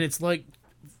 and it's like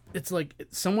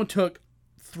someone took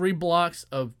 3 blocks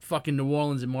of fucking New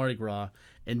Orleans and Mardi Gras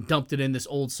and dumped it in this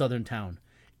old southern town.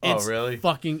 Oh, It's really?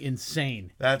 fucking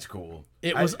insane. That's cool.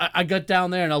 It was. I got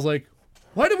down there and I was like,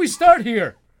 why did we start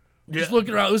here? Just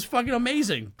looking around, it was fucking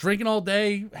amazing. Drinking all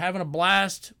day, having a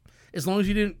blast. As long as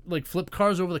you didn't like flip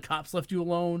cars over, the cops left you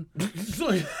alone.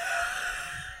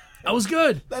 I was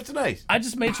good. That's nice. I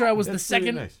just made sure I was the That's pretty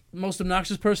second nice. most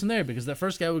obnoxious person there because that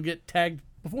first guy would get tagged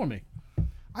before me.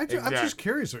 I'm just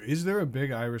curious. Is there a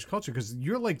big Irish culture? Because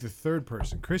you're like the third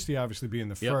person. Christy obviously being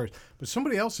the Yep. first. But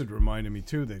somebody else had reminded me,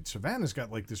 too, that Savannah's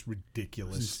got like this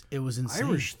ridiculous It was insane.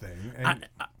 Irish thing. And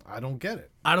I don't get it.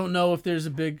 I don't know if there's a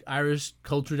big Irish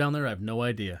culture down there. I have no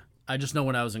idea. I just know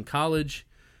when I was in college,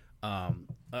 a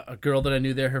girl that I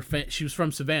knew there, she was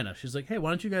from Savannah. She's like, hey, why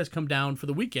don't you guys come down for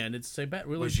the weekend? It's St. Pat.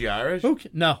 Was she Irish? Okay.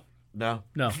 No. No.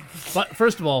 But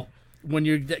first of all, when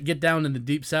you get down in the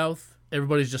deep south,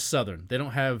 everybody's just Southern. They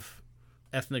don't have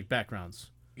ethnic backgrounds.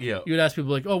 Yeah. You would ask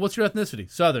people like, oh, what's your ethnicity?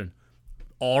 Southern.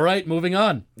 All right, moving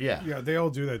on. Yeah. Yeah, they all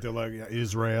do that. They're like,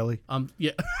 Israeli.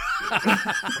 Yeah.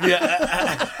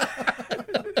 Yeah.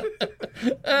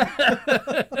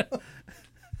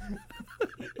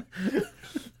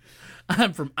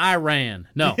 I'm from Iran.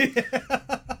 No.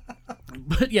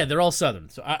 But yeah, they're all Southern.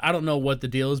 So I don't know what the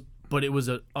deal is, but it was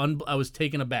I was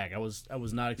taken aback. I was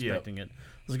not expecting it. I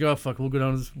was like, oh fuck, we'll go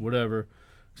down to this, whatever.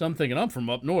 So I'm thinking, I'm from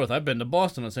up north. I've been to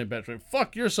Boston on St. Patrick's Day.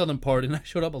 Fuck your southern part. And I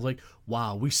showed up. I was like,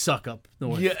 wow, we suck up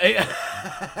north. Yeah.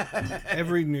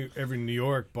 Every New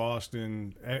York,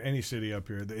 Boston, any city up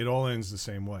here, it all ends the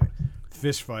same way: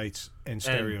 fist fights and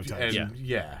stereotypes.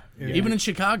 Yeah. Even in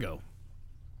Chicago,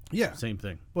 yeah. same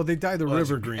thing. Well, they dye the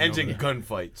river green. Ends over in there.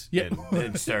 gunfights. Yeah.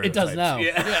 And stereotypes. It does now.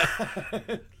 Yeah.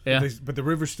 Yeah. But the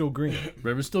river's still green.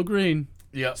 River's still green.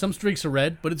 Yeah. Some streaks are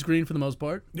red, but it's green for the most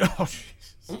part. Oh,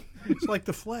 Jesus. It's like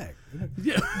the flag.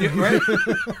 Yeah. Right?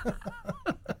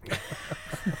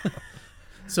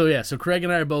 So Craig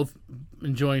and I are both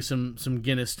enjoying some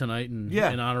Guinness tonight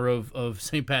in honor of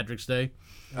St. Patrick's Day.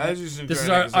 I was just enjoying This is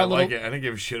it our 'cause I like little- it. I didn't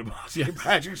give a shit about St.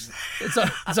 Patrick's Day.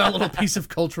 It's our little piece of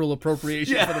cultural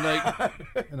appropriation for the night.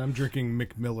 And I'm drinking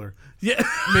McMiller. Yeah.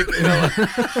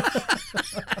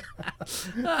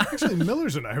 Actually,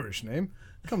 Miller's an Irish name.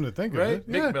 Come to think of Right? it.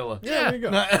 Yeah. McMiller. Yeah, there you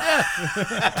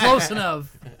go. Close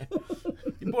enough.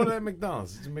 You bought it at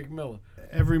McDonald's. It's a McMiller.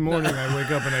 Every morning I wake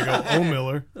up and I go, "Oh,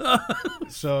 Miller."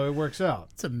 So it works out.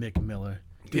 It's a Mick Miller.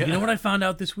 Dude, you know what I found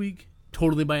out this week?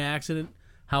 Totally by accident.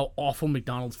 How awful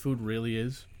McDonald's food really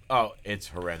is. Oh, it's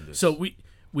horrendous. So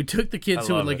we took the kids I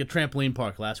to love like it. a trampoline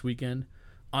park last weekend.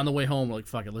 On the way home, we're like,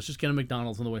 fuck it, let's just get a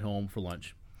McDonald's on the way home for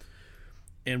lunch.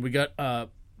 And we got a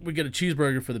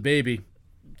cheeseburger for the baby.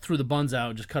 Threw the buns out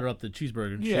and just cut her up the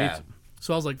cheeseburger. And she Yeah. ate some.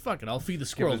 So I was like, fuck it, I'll feed the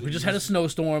squirrels. We just had a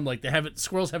snowstorm. Like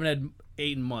squirrels haven't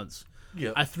ate in months.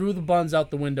 Yep. I threw the buns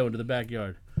out the window into the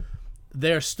backyard.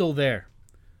 They're still there.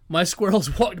 My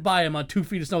squirrels walked by him on 2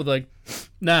 feet of snow. They're like,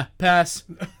 nah, pass.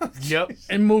 Yep.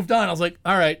 And moved on. I was like,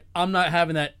 all right, I'm not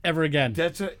having that ever again.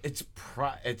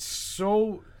 It's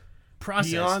so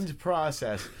Processed. beyond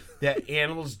process that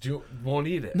animals won't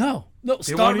eat it. No, won't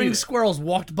starving eat it. squirrels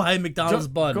walked by a McDonald's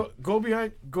bun. Go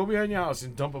behind your house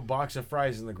and dump a box of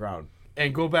fries in the ground,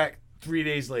 and go back 3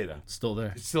 days later. Still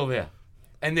there. It's still there,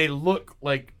 and they look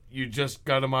like you just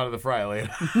got them out of the fryer later.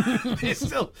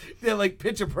 They're like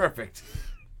picture perfect.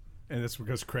 And that's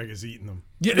because Craig is eating them.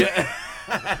 Yeah.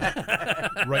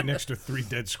 Right next to 3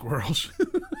 dead squirrels.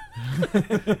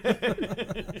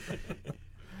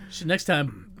 Should next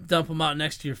time dump them out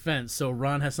next to your fence so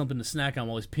Ron has something to snack on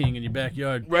while he's peeing in your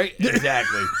backyard. Right?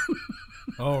 Exactly.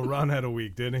 Oh, Ron had a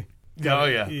week, didn't he? Oh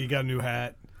yeah. He got a new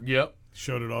hat. Yep.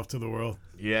 Showed it off to the world.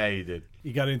 Yeah, he did.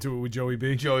 He got into it with Joey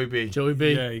B. Joey B. Joey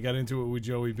B. Yeah, he got into it with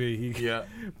Joey B. Yeah.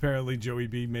 Apparently, Joey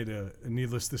B made a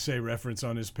needless to say reference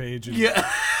on his page. And, Yeah.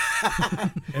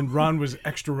 and Ron was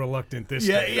extra reluctant this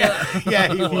Yeah. day.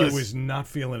 Yeah. He He was. was not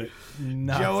feeling it.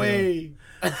 Not feeling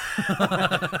it.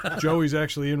 Joey. Joey's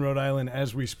actually in Rhode Island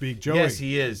as we speak. Joey, Yes,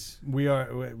 he is.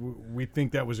 we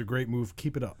think that was a great move.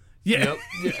 Keep it up. Yeah.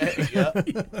 Yep.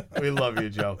 Yep. We love you,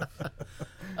 Joe.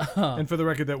 And for the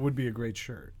record, that would be a great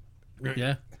shirt.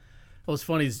 Yeah. What's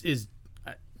funny is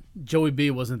Joey B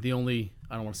wasn't the only,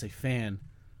 I don't want to say fan,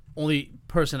 only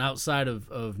person outside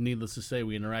of needless to say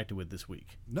we interacted with this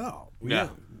week. No. No.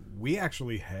 We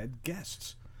actually had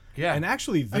guests. Yeah. And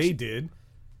actually, they did.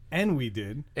 And we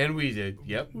did. And we did.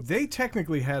 Yep. They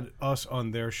technically had us on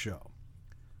their show.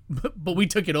 But we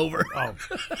took it over. Oh,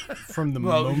 from the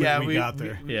moment we got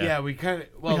there. Yeah, we kind of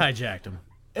We hijacked him.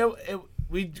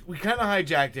 we kind of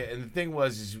hijacked it, and the thing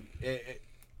was,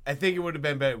 I think it would have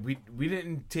been better. We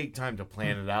didn't take time to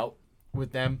plan it out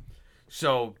with them,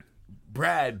 so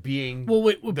Brad being Well,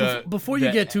 wait, before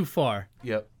you get too far,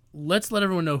 yep, let's let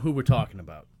everyone know who we're talking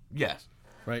about. yes,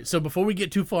 Right. So before we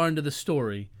get too far into the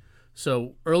story,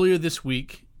 so earlier this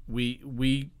week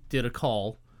we did a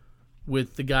call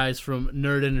with the guys from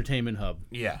Nerd Entertainment Hub,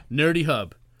 yeah, Nerdy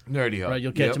Hub. Nerdy Hub. Right,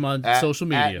 you'll catch them on social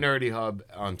media. at Nerdy Hub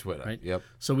on Twitter. Right. Yep.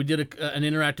 So we did an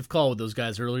interactive call with those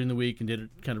guys earlier in the week and did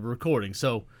a kind of a recording.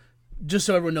 So just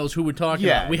so everyone knows who we're talking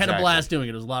Yeah, about, we had a exactly. blast doing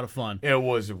it. It was a lot of fun. It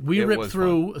was. We it ripped was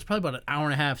through. fun. It was probably about an hour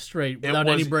and a half straight without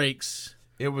any was- breaks.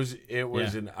 It was Yeah.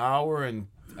 an hour and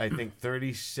I think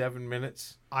 37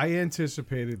 minutes. I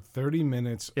anticipated 30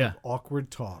 minutes Yeah. of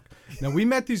awkward talk. Now, we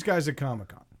met these guys at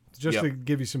Comic-Con. Just Yep. to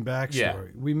give you some backstory.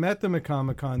 Yeah. We met them at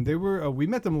Comic-Con. They were we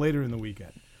met them later in the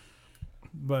weekend.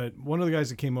 But one of the guys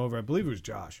that came over, I believe it was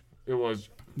Josh. It was.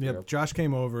 Yep. Josh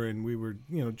came over and we were,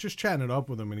 just chatting it up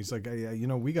with him. And he's like, hey,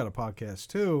 we got a podcast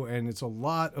too. And it's a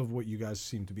lot of what you guys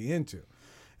seem to be into.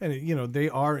 And, they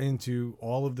are into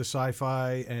all of the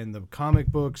sci-fi and the comic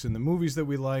books and the movies that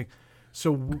we like.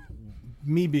 So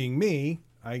me being me,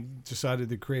 I decided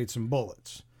to create some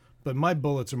bullets. But my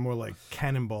bullets are more like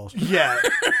cannonballs. Yeah.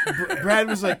 Brad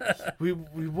was like, we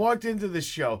walked into this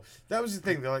show. That was the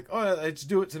thing. They're like, oh, let's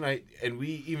do it tonight. And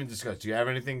we even discussed, do you have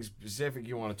anything specific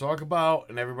you want to talk about?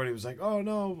 And everybody was like, oh,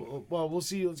 no. Well, we'll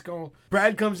see. Let's go.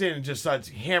 Brad comes in and just starts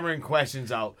hammering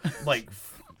questions out. Like,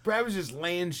 Brad was just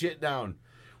laying shit down.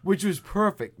 which was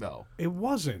perfect though. It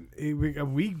wasn't.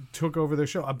 We took over their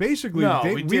show. Basically, No,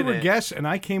 we were didn't. guests, and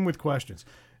I came with questions.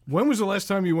 When was the last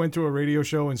time you went to a radio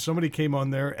show and somebody came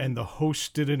on there and the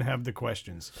host didn't have the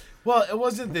questions? Well, it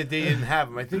wasn't that they didn't have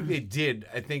them. I think they did.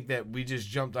 I think that we just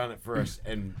jumped on it first,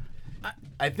 and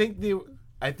I think they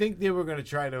were going to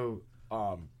try to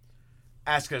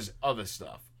ask us other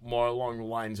stuff more along the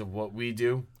lines of what we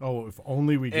do. Oh, if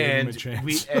only we gave them a And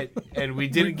chance. we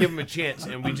didn't give them a chance,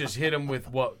 and we just hit them with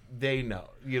what they know.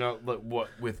 You know,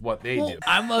 what they do.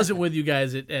 I wasn't with you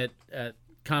guys at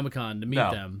Comic-Con to meet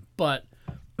No. them, but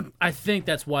I think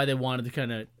that's why they wanted to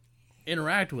kind of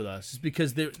interact with us, is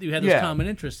because you had this Yeah. common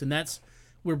interest, and that's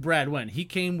where Brad went. He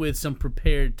came with some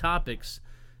prepared topics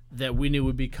that we knew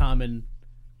would be common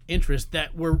interest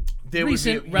that were They would be-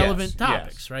 recent, yes, relevant yes.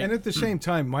 topics, right? And at the same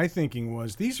time, my thinking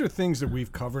was these are things that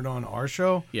we've covered on our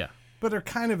show, yeah. but are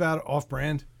kind of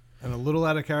off-brand and a little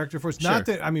out of character for us. Sure. Not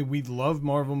that, I mean, we love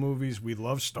Marvel movies. We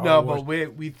love Star No, Wars.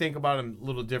 but we think about them a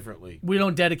little differently. We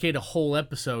don't dedicate a whole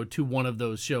episode to one of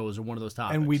those shows or one of those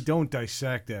topics. And we don't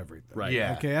dissect everything. Right.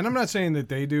 Yeah. Okay, and I'm not saying that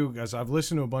they do, because I've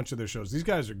listened to a bunch of their shows. These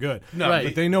guys are good. No, Right.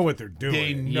 But they know what they're doing.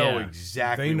 They know Yeah.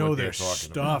 exactly. They know what their they're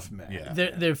talking stuff, about. man.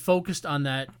 Yeah. They're focused on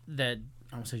that I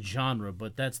don't say genre,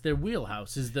 but that's their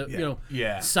wheelhouse. Is the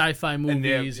Yeah. sci-fi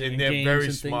movies and they're games very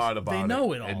and smart things. about They it.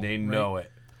 know it all, and they right? know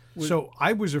it. So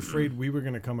I was afraid we were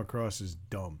going to come across as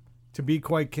dumb. To be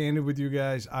quite candid with you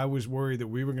guys, I was worried that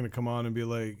we were going to come on and be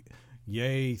like,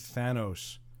 "Yay,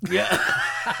 Thanos," Yeah.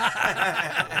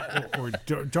 or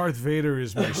 "Darth Vader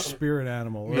is my spirit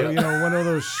animal," or one of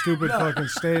those stupid fucking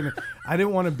statements. I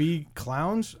didn't want to be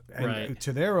clowns Right.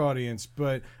 to their audience,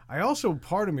 but I also,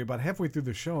 part of me, about halfway through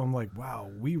the show, I'm like, "Wow,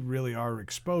 we really are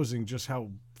exposing just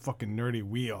how fucking nerdy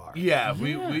we are." Yeah,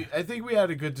 we I think we had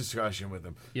a good discussion with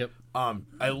them. Yep.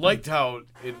 I liked how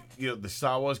the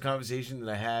Star Wars conversation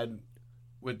that I had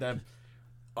with them.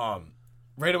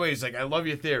 Right away, he's like, "I love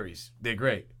your theories; they're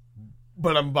great,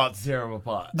 but I'm about to tear them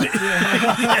apart."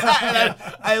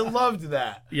 I loved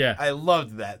that. Yeah. I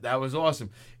loved that. That was awesome,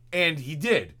 and he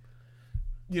did.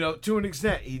 To an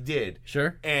extent, he did.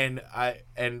 Sure. And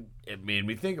it made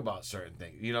me think about certain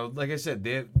things. Like I said,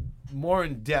 they're more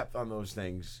in depth on those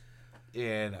things,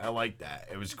 and I like that.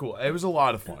 It was cool. It was a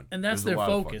lot of fun. And that's It was a their lot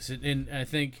of fun. focus. And I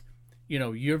think,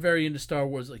 you're very into Star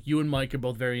Wars. Like you and Mike are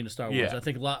both very into Star Wars. Yeah. I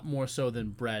think a lot more so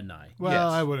than Brad and I. Well, Yes.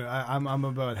 I would. I'm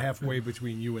about halfway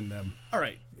between you and them. All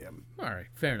right. Yeah. All right.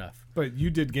 Fair enough. But you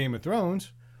did Game of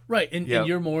Thrones. Right. And Yep.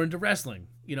 you're more into wrestling.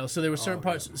 So there were certain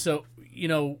parts. So,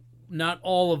 not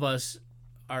all of us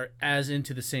are as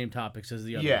into the same topics as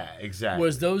the other. Yeah, exactly.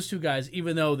 Whereas those two guys,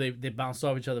 even though they bounced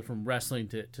off each other from wrestling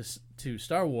to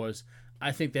Star Wars,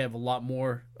 I think they have a lot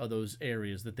more of those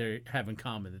areas that they have in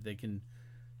common that they can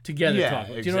together talk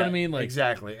about. Do you know what I mean? Like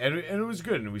exactly. And it was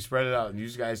good, and we spread it out. And you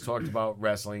guys talked about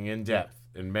wrestling in depth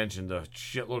and mentioned a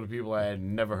shitload of people I had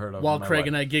never heard of. while Craig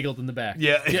and I giggled in the back.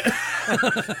 Yeah.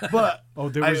 But Oh,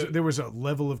 there was a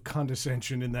level of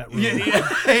condescension in that room.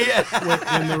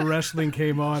 yeah. When the wrestling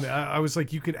came on, I was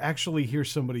like, you could actually hear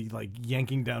somebody like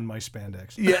yanking down my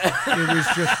spandex. Yeah.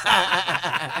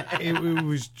 It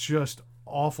was just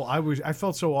awful. I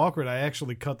felt so awkward. I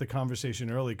actually cut the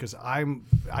conversation early because I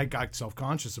got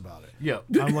self-conscious about it. Yeah.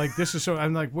 I'm like,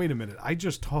 I'm like, wait a minute. I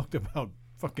just talked about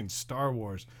fucking Star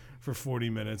Wars for 40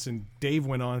 minutes, and Dave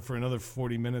went on for another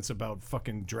 40 minutes about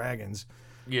fucking dragons.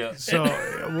 Yeah. So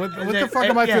what the fuck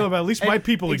am I feeling about? At least my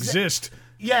people exist.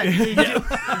 Yeah.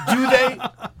 Do they?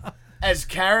 As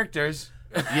characters,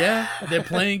 Yeah, they're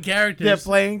playing characters they're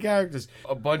playing characters.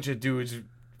 A bunch of dudes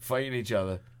fighting each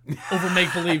other over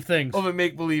make-believe things. over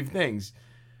make-believe things.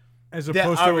 As That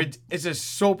opposed are, to it's a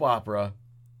soap opera.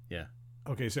 Yeah.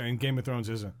 okay, so and Game of Thrones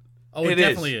isn't. Oh, it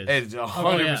definitely is. It's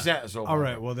 100% a soap All opera.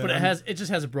 right, well then. But it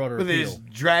just has a broader But there's appeal.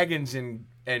 dragons and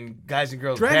guys and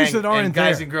girls Dragons bang, that aren't and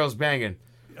guys there. and girls banging.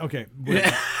 Okay, wait.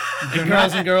 And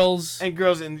girls and girls. And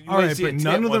girls and you All might right, see a but tit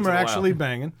none of them once are in a while. actually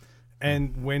banging.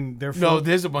 And when they're No,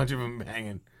 there's a bunch of them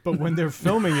banging. but when they're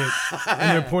filming it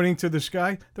and they're pointing to the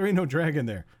sky, there ain't no dragon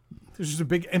there. There's just a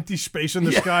big empty space in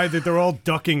the sky that they're all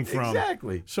ducking from.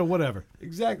 Exactly. So whatever.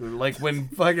 Exactly. Like when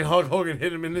fucking Hulk Hogan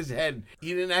hit him in his head, he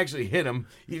didn't actually hit him.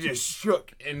 He just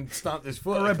shook and stomped his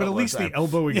foot. All a right, but at couple least of the times.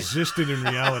 elbow existed in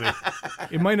reality.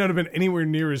 It might not have been anywhere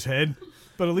near his head,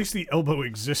 but at least the elbow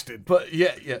existed. But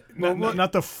yeah.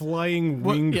 Not the flying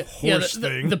winged horse the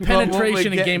thing. the Well, what penetration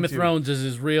we're in Game of getting to- Thrones is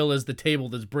as real as the table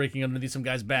that's breaking underneath some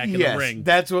guy's back in Yes, the ring.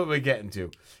 that's what we're getting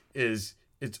to. Is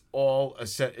it's all a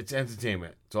set? It's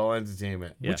entertainment. It's all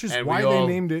entertainment. Yeah. Which is And why we they all-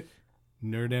 named it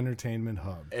Nerd Entertainment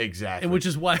Hub. Exactly. And which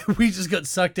is why we just got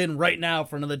sucked in right now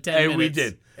for another 10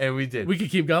 minutes. And we did. We could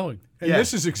keep going. And Yeah.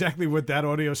 this is exactly what that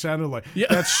audio sounded like. Yeah.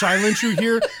 That silence you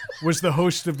hear was the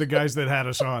host of the guys that had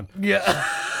us on. Yeah.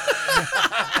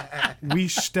 We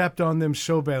stepped on them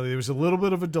so badly. There was a little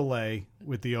bit of a delay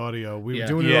with the audio. We Yeah. were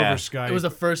doing it Yeah. over Skype. It was the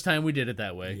first time we did it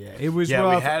that way. yeah, it was Yeah,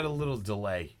 rough. we had a little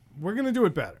delay. We're going to do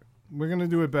it better. We're going to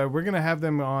do it better. We're going to have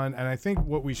them on, and I think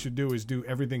what we should do is do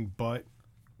everything but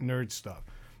nerd stuff.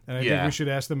 And I think Yeah. we should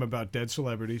ask them about dead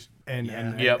celebrities and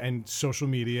Yep. and social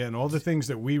media and all the things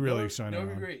that we really sign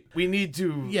on. We need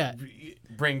to Yeah.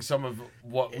 bring some of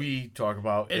what we talk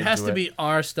about. It has into to be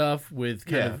our stuff with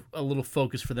kind Yeah. of a little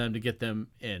focus for them to get them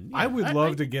in. I Yeah, would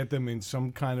love to get them in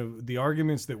some kind of the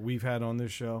arguments that we've had on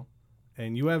this show.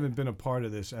 And you haven't been a part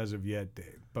of this as of yet,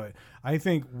 Dave. But I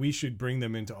think we should bring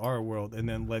them into our world and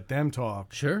then let them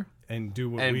talk Sure. and do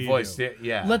what and we voice do. it.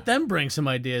 Yeah. Let them bring some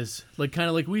ideas, like kind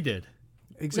of like we did.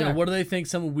 Exactly. You know, what do they think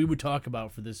someone we would talk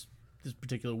about for this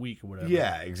particular week or whatever?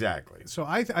 yeah, exactly. So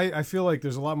I feel like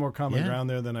there's a lot more common Yeah. ground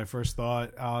there than I first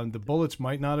thought. The bullets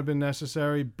might not have been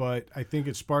necessary, but I think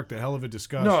it sparked a hell of a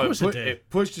discussion. No, course it did. it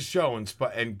pushed the show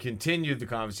and continued the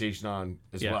conversation on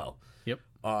as Yeah. well. Yep.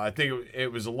 I think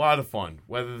it was a lot of fun.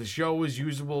 Whether the show was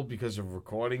usable because of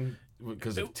recording,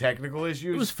 because of technical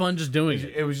issues, It was fun just doing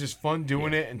it. it was just fun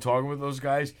doing it and talking with those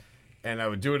guys. And I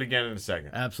would do it again in a second.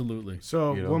 Absolutely.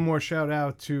 So You know? one more shout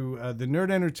out to the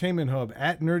Nerd Entertainment Hub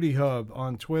at Nerdy Hub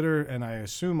on Twitter and I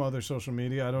assume other social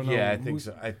media. I don't know. Yeah, I think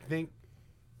so. I think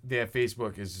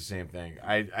Facebook is the same thing.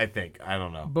 I think. I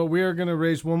don't know. But we are going to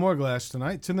raise one more glass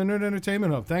tonight to the Nerd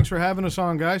Entertainment Hub. Thanks for having us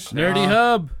on, guys. Nerdy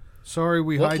Hub. Sorry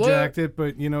we What? hijacked it,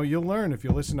 but you'll learn if you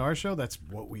listen to our show. That's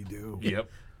what we do. Yep.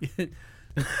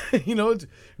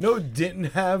 It didn't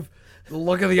have the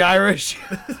look of the Irish.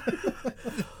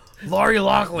 Laurie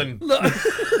Loughlin.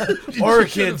 Or her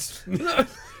kids.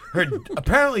 Her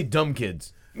apparently dumb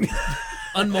kids.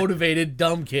 Unmotivated,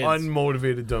 dumb kids.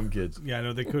 Unmotivated dumb kids. Yeah, I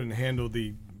know they couldn't handle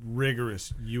the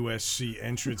rigorous USC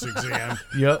entrance exam.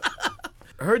 Yep.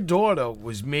 Her daughter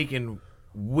was making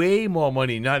way more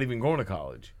money not even going to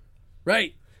college.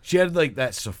 right. She had like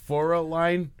that Sephora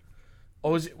line.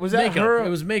 Oh, was that Makeup. her? It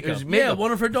was makeup. Yeah,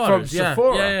 one of her daughters. From Yeah.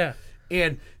 Sephora. Yeah.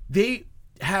 And they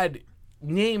had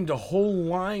named a whole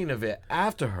line of it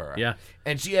after her. Yeah.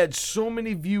 And she had so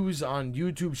many views on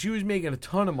YouTube. She was making a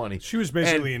ton of money. She was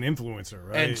basically an influencer,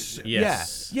 right? And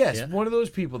Yes. yes, Yeah. one of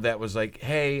those people that was like,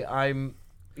 "Hey, I'm,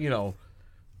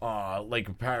 like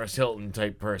a Paris Hilton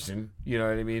type person." You know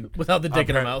what I mean? Without the dick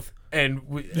in her mouth.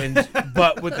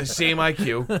 But with the same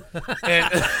IQ,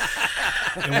 and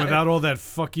and without all that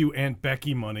 "fuck you, Aunt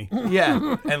Becky" money.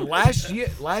 yeah. And last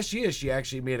year she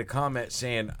actually made a comment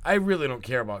saying, "I really don't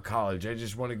care about college. I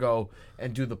just want to go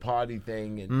and do the party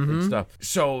thing and stuff."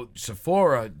 So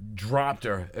Sephora dropped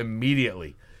her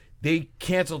immediately. They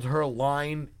canceled her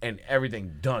line and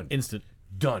everything. Done. Instant.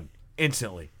 Done.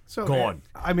 Instantly. So Gone.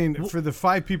 I mean, for the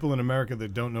 5 people in America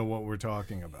that don't know what we're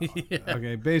talking about,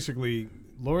 okay, basically,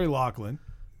 Lori Loughlin,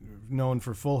 known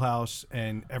for Full House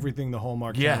and everything the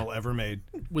Hallmark Yeah. Channel ever made,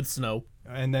 With snow.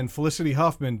 and then Felicity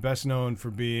Huffman, best known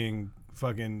for being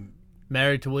fucking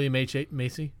Married to William H.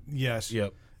 Macy. yes,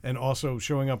 Yep. and also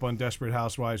showing up on Desperate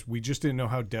Housewives. We just didn't know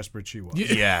how desperate she was.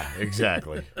 Yeah,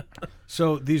 exactly.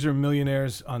 So these are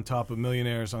millionaires on top of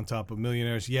millionaires on top of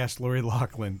millionaires. Yes, Lori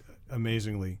Loughlin,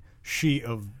 amazingly, she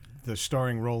of the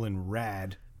starring role in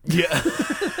Rad, Yeah.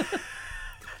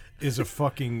 is a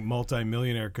fucking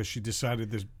multi-millionaire because she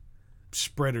decided to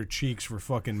spread her cheeks for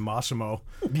fucking Massimo.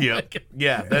 Yeah.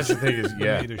 Yeah. That's the thing is,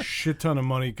 yeah. Made a shit ton of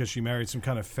money because she married some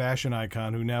kind of fashion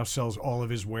icon who now sells all of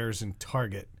his wares in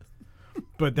Target.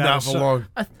 But Not that's for long.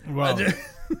 Well,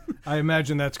 I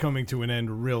imagine that's coming to an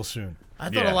end real soon. I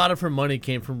thought Yeah. a lot of her money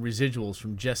came from residuals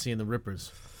from Jesse and the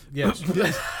Rippers. Yes.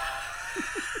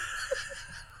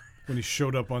 When he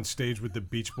showed up on stage with the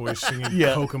Beach Boys singing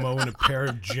Yeah. Kokomo and a pair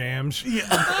of jams.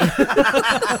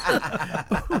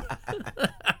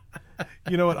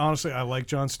 You know what? Honestly, I like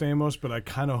John Stamos, but I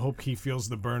kind of hope he feels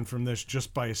the burn from this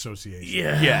just by association.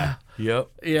 Yeah. Yep.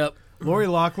 Yep. Lori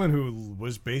Loughlin, who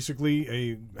was basically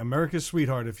a America's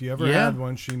sweetheart, if you ever Yeah. had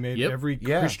one, she made Yep. every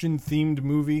Yeah. Christian-themed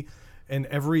movie and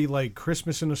every like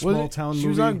Christmas in a small town She movie.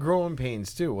 was on Growing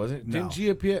Pains too, wasn't it? No. Didn't she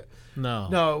appear? No.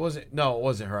 No, it wasn't. No, it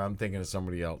wasn't her. I'm thinking of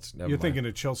somebody else. Never You're mind. thinking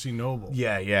of Chelsea Noble,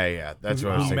 Yeah. That's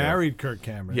what I was who thinking. married Kirk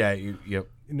Cameron. Yeah. Yep.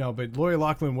 No, but Lori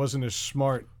Loughlin wasn't as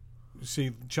smart.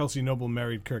 See, Chelsea Noble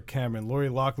married Kirk Cameron. Lori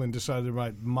Loughlin decided to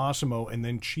write Massimo and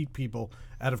then cheat people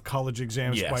out of college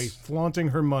exams Yes. by flaunting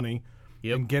her money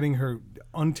Yep. and getting her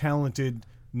untalented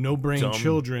no brain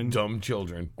children. Dumb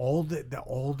children. All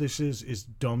this is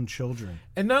dumb children.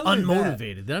 And not only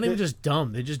Unmotivated. They're not even just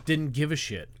dumb. They just didn't give a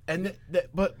shit. And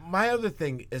but my other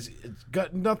thing is, it's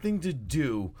got nothing to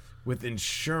do with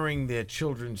ensuring their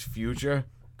children's future,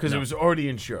 because it was already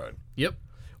insured. Yep.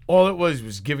 All it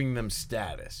was giving them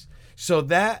status. So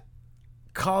that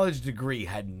college degree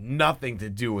had nothing to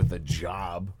do with a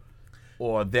job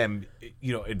or them,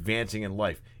 advancing in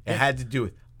life. It had to do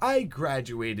with, I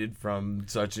graduated from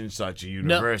such and such a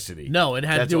university. No, it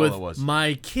had That's to do all with it was.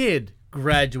 my kid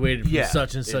graduated from Yeah,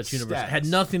 such and such it's university. status. It had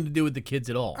nothing to do with the kids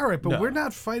at all. All right, but No. we're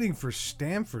not fighting for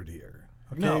Stanford here.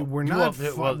 Okay, No. we're Well,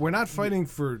 not. We're not fighting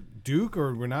for Duke,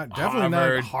 or we're not definitely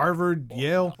Harvard. not Harvard,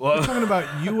 Yale. Well- We're talking about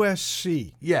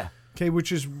USC. Yeah. Okay,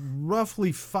 which is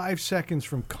roughly 5 seconds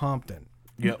from Compton.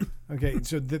 Yep. Okay,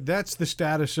 so that's the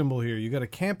status symbol here. You got a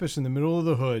campus in the middle of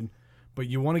the hood, but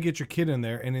you want to get your kid in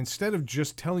there, and instead of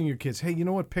just telling your kids, "Hey, you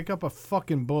know what? Pick up a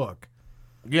fucking book."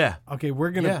 Yeah. Okay, we're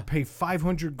gonna Yeah. pay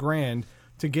 $500,000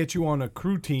 to get you on a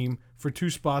crew team for 2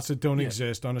 spots that don't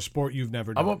exist on a sport you've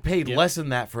never I done. won't pay less than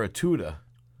that for a tutor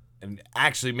and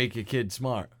actually make your kid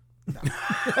smart. You know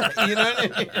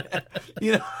what I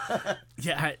mean?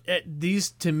 Yeah,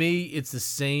 these, to me, it's the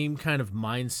same kind of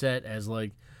mindset as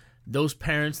like those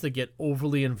parents that get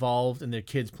overly involved in their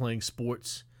kids playing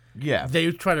sports. Yeah.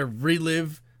 They try to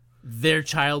relive their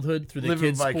childhood through their Living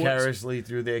kids' sports. vicariously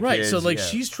through their Right, kids. so like yeah.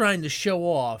 she's trying to show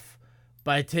off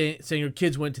by saying her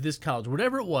kids went to this college,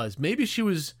 whatever it was. Maybe she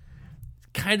was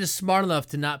kind of smart enough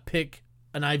to not pick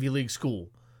an Ivy League school,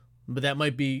 but that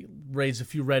might raise a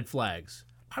few red flags.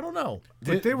 I don't know.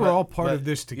 But they were all part of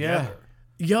this together.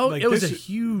 Yo, Like, it was this a is-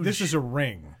 huge. This is a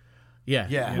ring. yeah.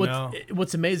 Yeah.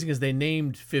 What's amazing is they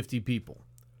named 50 people.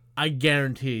 I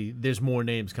guarantee there's more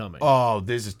names coming. Oh,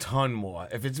 there's a ton more.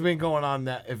 If it's been going on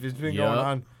going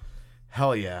on,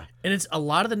 hell yeah. And it's a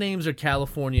lot of the names are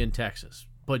California and Texas,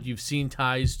 but you've seen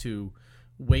ties to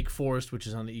Wake Forest, which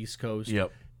is on the East Coast.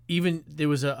 Yep. Even there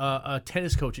was a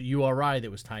tennis coach at URI that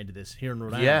was tied to this here in Rhode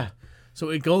Island. Yeah. So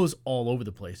it goes all over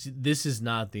the place. This is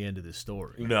not the end of this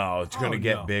story. No, it's going to Oh,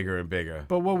 get no. bigger and bigger.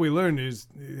 But what we learned is,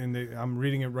 and I'm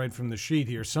reading it right from the sheet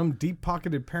here, some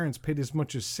deep-pocketed parents paid as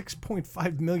much as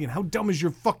 $6.5 million. How dumb is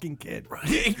your fucking kid?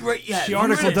 Right, yeah. The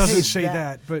article doesn't say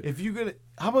that, but if you're gonna,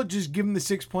 how about just give him the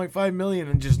 $6.5 million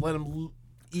and just let him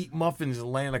eat muffins and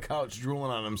lay on a couch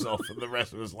drooling on himself for the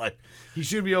rest of his life? He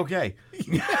should be okay.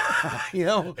 You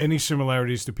know. any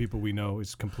similarities to people we know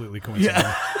is completely coincidental.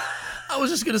 I was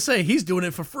just gonna say he's doing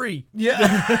it for free. Yeah.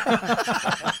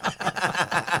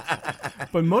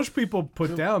 But most people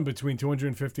put down between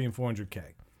 $250 and $400K.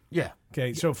 Yeah.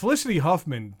 Okay, so Felicity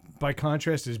Huffman, by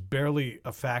contrast, is barely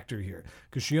a factor here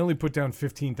because she only put down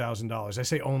 $15,000. I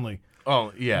say only.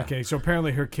 Oh yeah. Okay, so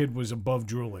apparently her kid was above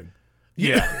drooling.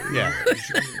 Yeah. Yeah.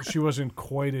 She wasn't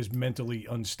quite as mentally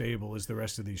unstable as the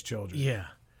rest of these children. Yeah,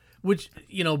 which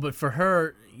but for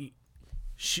her,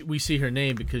 we see her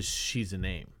name because she's a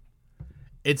name.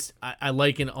 It's I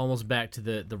liken almost back to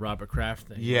the Robert Kraft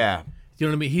thing. Yeah. You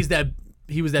know what I mean?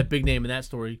 He was that big name in that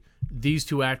story. These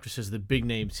two actresses are the big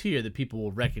names here that people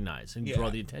will recognize and draw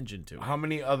the attention to. How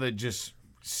many other just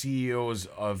CEOs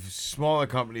of smaller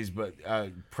companies but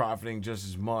profiting just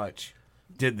as much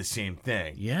did the same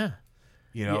thing? Yeah.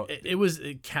 You know, It was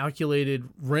a calculated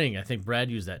ring. I think Brad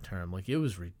used that term. Like, it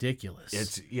was ridiculous.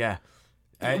 it's yeah.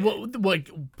 What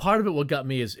part of it, what got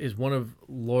me is one of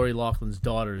Lori Loughlin's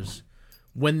daughters,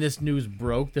 when this news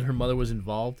broke that her mother was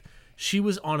involved, she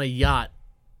was on a yacht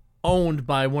owned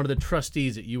by one of the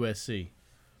trustees at USC,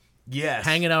 Yes.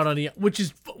 hanging out on a yacht, which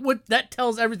is what that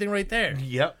tells everything right there.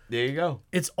 Yep. There you go.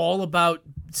 It's all about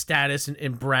status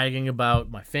and bragging about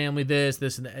my family, this,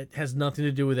 and that. It has nothing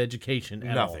to do with education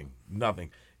at all. Nothing.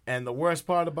 And the worst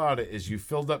part about it is you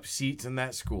filled up seats in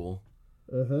that school.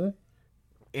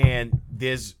 And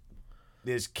there's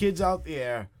kids out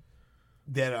there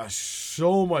that are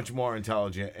so much more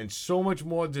intelligent and so much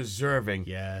more deserving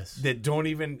Yes. that don't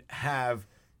even have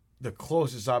the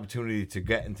closest opportunity to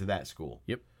get into that school.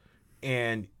 Yep.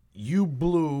 And you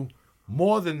blew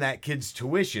more than that kid's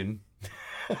tuition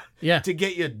Yeah. to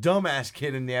get your dumbass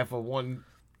kid in there for one.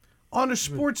 On a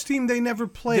sports team they never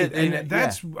played. Yeah, And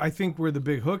that's, I think, where the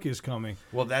big hook is coming.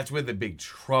 Well, that's where the big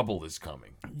trouble is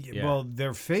coming. Yeah. Well,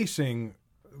 they're facing...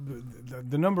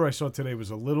 The number I saw today was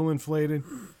a little inflated,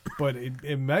 but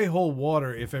it may hold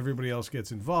water if everybody else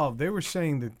gets involved. They were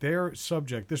saying that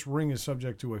this ring is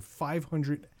subject to a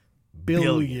 $500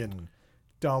 billion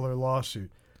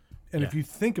lawsuit. And if you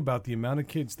think about the amount of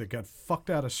kids that got fucked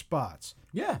out of spots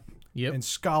Yeah. Yep. and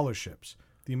scholarships,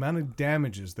 the amount of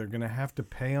damages they're going to have to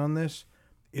pay on this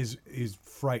is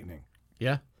frightening.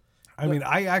 Yeah. I mean,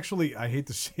 I hate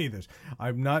to say this.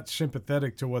 I'm not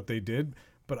sympathetic to what they did,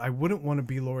 but I wouldn't want to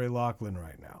be Lori Loughlin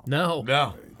right now. No.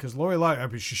 No. Because Lori Loughlin, I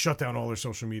mean, she shut down all her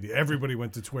social media. Everybody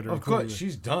went to Twitter. Of including course, her.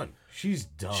 she's done. She's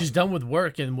done. She's done with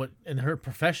work and in her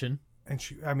profession. And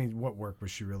she, I mean, what work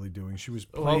was she really doing? She was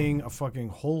playing a fucking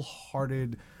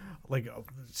wholehearted, like,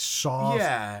 soft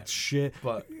Yeah, shit.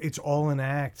 but- it's all an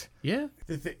act. Yeah.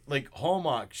 Like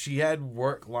Hallmark, she had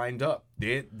work lined up.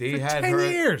 They For had 10 her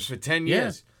years. for 10 Yeah.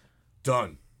 years.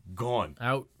 Done. Gone.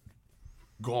 Out.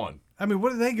 Gone. I mean,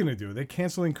 what are they going to do? Are they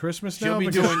canceling Christmas She'll now? be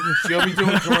Because-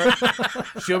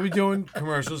 doing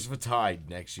commercials for Tide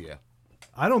next year.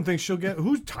 I don't think she'll get.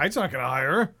 Tide's not going to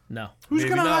hire her. No. Who's Maybe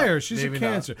going to not. hire her? She's Maybe a not.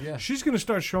 cancer. Yeah. She's going to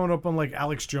start showing up on like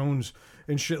Alex Jones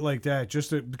and shit like that,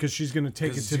 because she's going to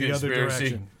take it 'Cause to the it's other conspiracy.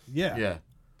 direction. Yeah. Yeah.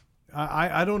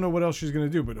 I don't know what else she's going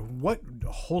to do, but what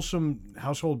wholesome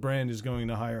household brand is going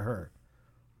to hire her?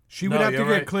 She would No, have to you're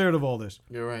get right. cleared of all this.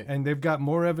 You're right. And they've got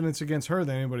more evidence against her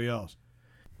than anybody else.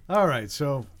 All right,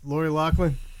 so Lori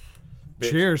Loughlin,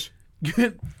 cheers.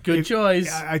 Good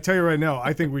choice. I tell you right now,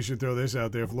 I think we should throw this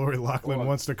out there. If Lori Loughlin Well-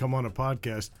 wants to come on a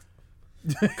podcast,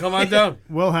 Come on down.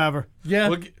 we'll have her. Yeah.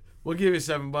 We'll give you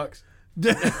 $7.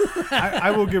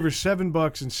 I will give her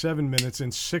 $7 in 7 minutes,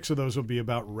 and 6 of those will be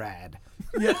about rad.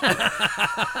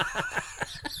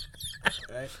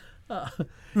 All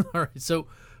right. So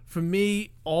for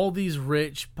me, all these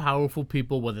rich, powerful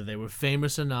people, whether they were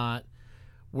famous or not,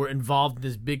 were involved in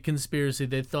this big conspiracy.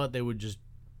 They thought they would just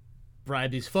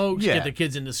bribe these folks, Yeah. get their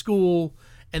kids into school,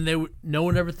 and no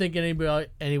one ever thinking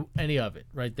any of it.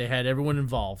 Right? They had everyone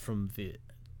involved, from the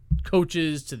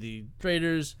coaches to the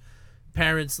traders,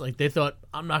 parents. Like, they thought,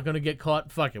 I'm not going to get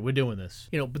caught. Fuck it, we're doing this.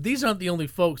 But these aren't the only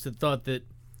folks that thought that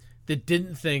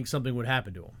didn't think something would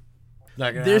happen to them.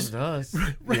 Not gonna There's- happen to us.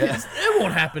 Right? Yeah. It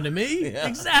won't happen to me. Yeah.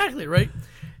 Exactly, right?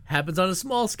 Happens on a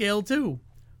small scale, too.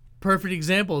 Perfect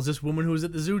example is this woman who was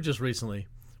at the zoo just recently.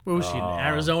 Where was she? In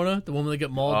Arizona? The woman that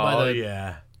got mauled by Oh the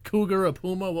yeah. cougar or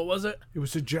puma? What was it? It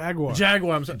was a Jaguar.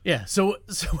 Jaguar. I'm sorry. Yeah. So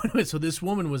anyway, so this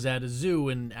woman was at a zoo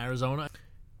in Arizona.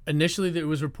 Initially, it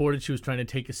was reported she was trying to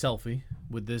take a selfie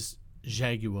with this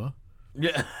Jaguar.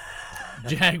 Yeah.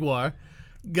 Jaguar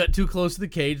got too close to the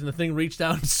cage, and the thing reached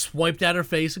out and swiped at her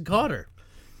face and caught her.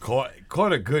 Caught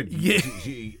her good. Yeah.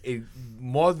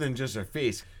 More than just her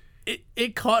face.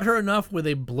 It caught her enough where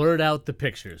they blurred out the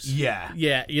pictures. Yeah.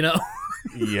 Yeah,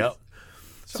 Yep.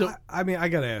 So, I mean, I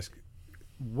got to ask,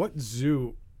 what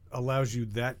zoo allows you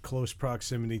that close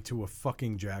proximity to a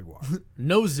fucking Jaguar?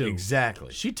 No zoo.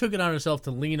 Exactly. She took it on herself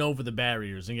to lean over the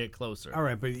barriers and get closer. All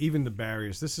right, but even the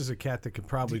barriers, this is a cat that could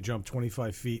probably jump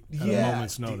 25 feet at a Yeah.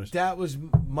 moment's notice. That was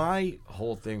my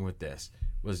whole thing with this.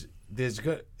 Was there's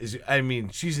good? I mean,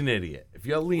 she's an idiot. If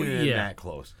you're leaning in Yeah. that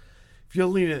close, if you're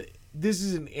leaning, this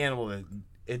is an animal that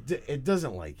it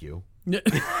doesn't like you.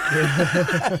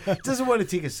 It doesn't want to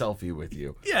take a selfie with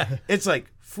you. Yeah. It's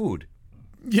like food.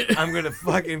 Yeah. I'm gonna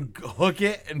fucking hook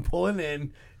it and pull it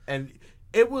in, and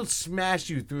it will smash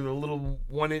you through the little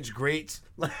 1-inch grates.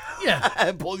 Yeah.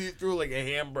 And pull you through like a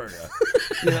hamburger.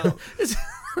 You know?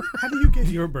 How do you get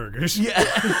your burgers? Yeah.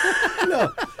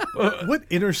 No. What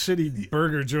inner city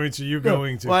burger joints are you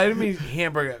going to? Well, I didn't mean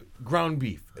hamburger. Ground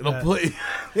beef. It'll play.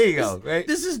 There you go. Right.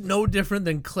 This is no different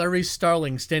than Clarice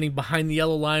Starling standing behind the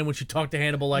yellow line when she talked to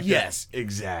Hannibal Lecter. Yes.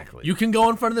 Exactly. You can go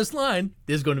in front of this line.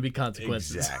 There's going to be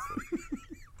consequences. Exactly.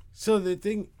 So the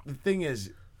thing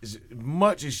is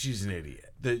much as she's an idiot,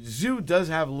 the zoo does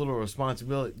have a little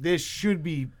responsibility. There should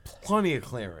be plenty of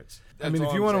clearance. I mean,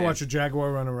 if you want to watch a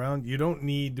Jaguar run around, you don't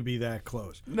need to be that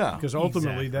close. No, Because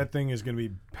ultimately, exactly. that thing is going to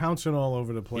be pouncing all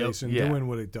over the place Yep. and Yeah. doing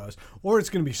what it does. Or it's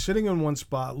going to be sitting in one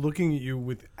spot, looking at you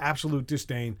with absolute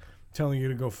disdain, telling you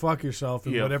to go fuck yourself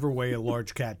in Yep. whatever way a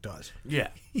large cat does. Yeah.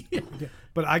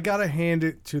 But I got to hand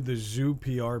it to the zoo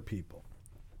PR people.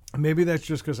 Maybe that's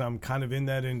just because I'm kind of in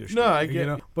that industry. No, I get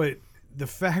it. But the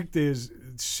fact is,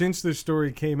 since this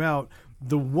story came out,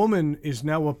 the woman is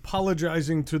now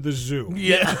apologizing to the zoo.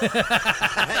 Yeah.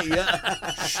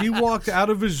 She walked out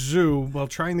of a zoo while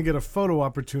trying to get a photo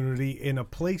opportunity in a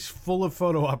place full of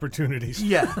photo opportunities.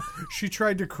 Yeah. She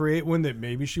tried to create one that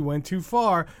maybe she went too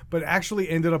far, but actually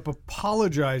ended up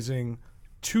apologizing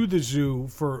to the zoo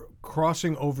for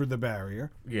crossing over the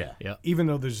barrier, Yeah. Yeah. even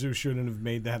though the zoo shouldn't have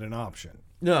made that an option.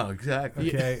 No, exactly.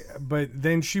 Okay, but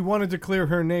then she wanted to clear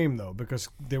her name, though, because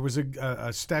there was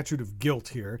a statute of guilt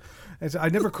here. And so, I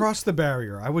never crossed the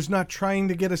barrier. I was not trying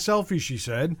to get a selfie, she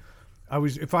said.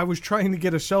 If I was trying to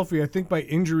get a selfie, I think my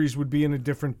injuries would be in a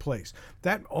different place.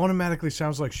 That automatically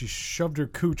sounds like she shoved her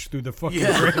cooch through the fucking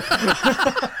grate.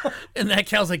 And that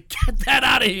cow's like, get that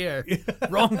out of here.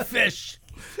 Wrong fish.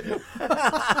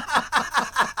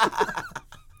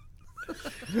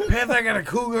 Panther, I got a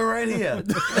cougar right here.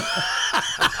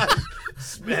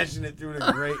 Smashing it through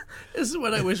the grate. This is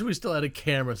when I wish we still had a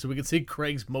camera so we could see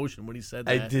Craig's motion when he said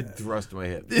that. I did thrust my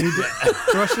hip.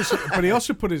 But he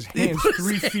also put his hands put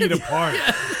his 3 feet apart.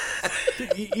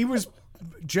 He was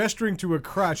gesturing to a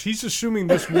crotch. He's assuming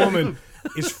this woman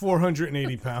is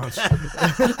 480 pounds.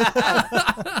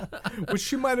 Which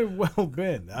she might have well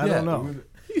been. I don't know.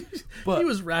 But he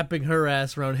was wrapping her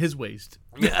ass around his waist.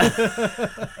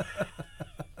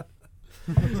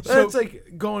 That's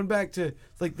like going back to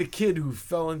like the kid who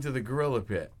fell into the gorilla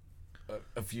pit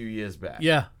a few years back.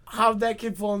 Yeah. How'd that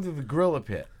kid fall into the gorilla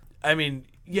pit? I mean,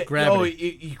 yeah,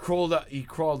 Gravity. he crawled up. He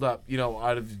crawled up,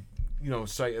 out of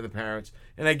sight of the parents,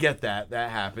 and I get that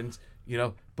happens,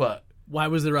 but Why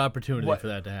was there opportunity for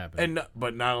that to happen?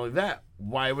 but not only that,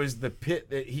 why was the pit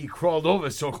that he crawled over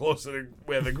so close to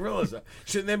where the gorillas are?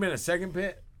 Shouldn't there have been a second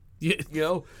pit?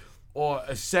 Yeah. Or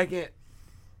a second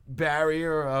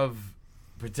barrier of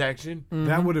protection?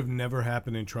 That would have never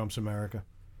happened in Trump's America.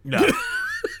 No.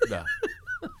 No.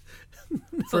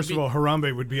 First of all,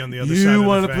 Harambe would be on the other side of You the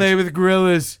want to fence. play with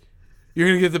gorillas? You're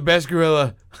going to get the best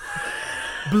gorilla.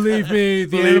 Believe me,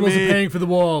 the animals are paying for the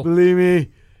wall. Believe me.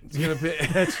 He's going to pay.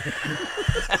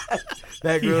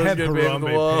 That He gorilla's had going to pay for the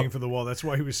Harambe wall. paying for the wall. That's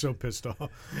why he was so pissed off.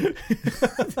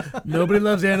 Nobody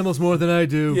loves animals more than I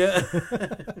do. Yeah.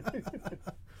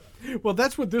 Well,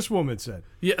 that's what this woman said.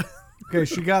 Yeah. Okay,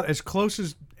 she got as close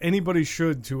as anybody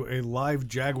should to a live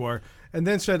jaguar, and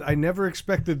then said, "I never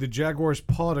expected the jaguar's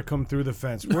paw to come through the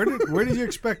fence." Where did you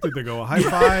expect it to go? A high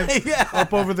five? Yeah.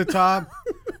 Up over the top?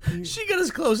 She got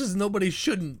as close as nobody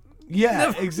shouldn't.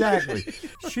 Yeah, exactly.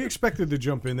 She expected to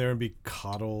jump in there and be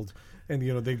coddled, and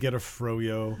they'd get a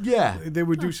froyo. Yeah. They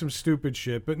would do some stupid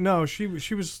shit, but no, she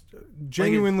was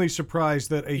genuinely surprised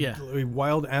that a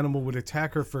wild animal would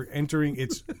attack her for entering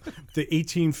the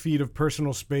 18 feet of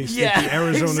personal space that the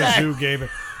Arizona Zoo gave it.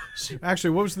 Actually,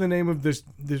 what was the name of this?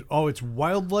 It's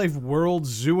Wildlife World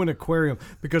Zoo and Aquarium.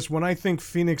 Because when I think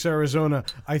Phoenix, Arizona,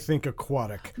 I think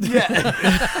aquatic. Yeah.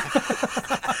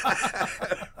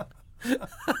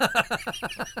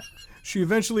 She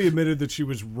eventually admitted that she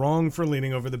was wrong for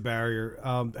leaning over the barrier,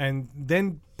 and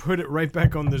then put it right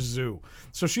back on the zoo.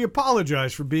 So she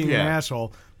apologized for being an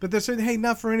asshole, but they said, "Hey,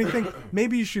 not for anything.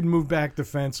 Maybe you should move back the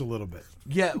fence a little bit."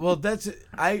 Yeah, well,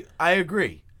 I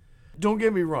agree. Don't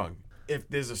get me wrong. If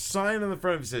there's a sign on the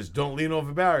front that says "Don't lean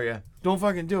over barrier," don't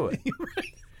fucking do it. Right.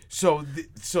 So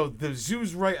the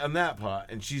zoo's right on that part,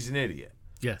 and she's an idiot.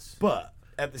 Yes. But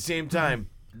at the same time,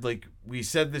 like we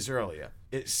said this earlier,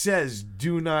 it says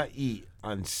 "Do not eat"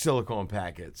 on silicone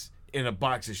packets in a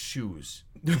box of shoes.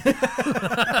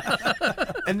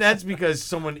 And that's because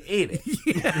someone ate it.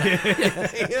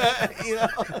 Yeah.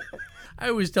 I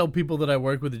always tell people that I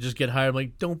work with to just get hired. I'm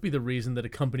like, don't be the reason that a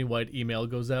company-wide email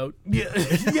goes out. Yeah,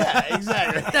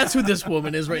 exactly. That's who this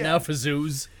woman is right now for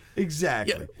zoos.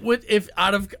 Exactly. Yeah,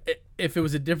 if it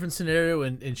was a different scenario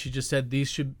and she just said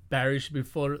these barriers should be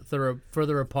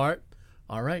further apart,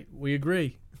 all right, we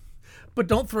agree. But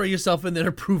don't throw yourself in there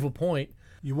to prove a point.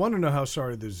 You want to know how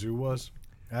sorry the zoo was?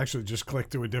 Actually, just click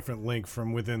to a different link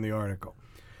from within the article.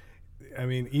 I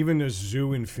mean, even a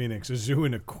zoo in Phoenix, a zoo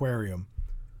and aquarium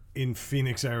in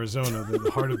Phoenix, Arizona,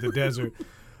 the heart of the desert,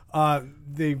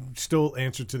 they still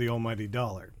answer to the almighty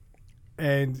dollar.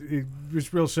 And it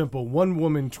was real simple. One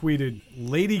woman tweeted,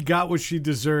 "Lady got what she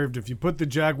deserved. If you put the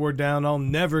jaguar down, I'll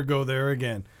never go there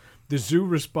again." The zoo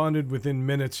responded within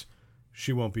minutes,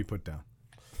 "She won't be put down."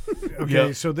 Okay,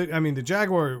 Yep. so the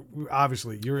jaguar,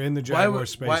 obviously, you're in the jaguar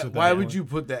space. Why would you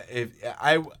put that? If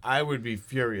I would be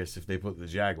furious if they put the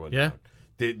jaguar down.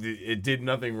 It did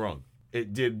nothing wrong.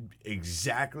 It did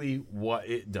exactly what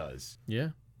it does. Yeah.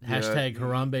 Hashtag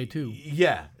Harambe too.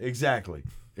 Yeah, exactly.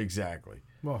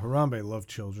 Well, Harambe loved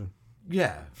children.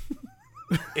 Yeah,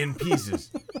 in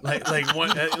pieces, like one,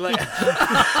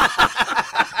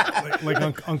 like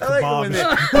Uncle I like Bob.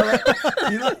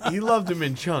 when he loved them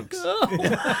in chunks.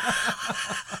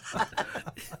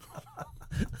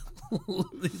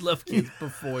 He left kids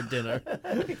before dinner.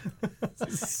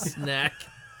 Snack.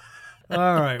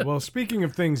 All right. Well, speaking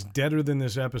of things deader than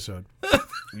this episode,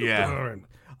 Yeah. all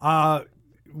right.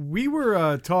 We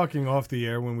were talking off the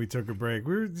air when we took a break.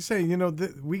 We were saying,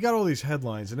 we got all these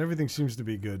headlines and everything seems to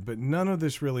be good, but none of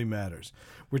this really matters.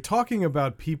 We're talking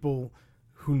about people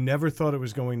who never thought it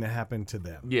was going to happen to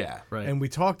them. Yeah. Right. And we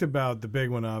talked about the big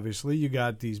one, obviously. You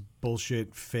got these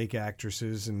bullshit fake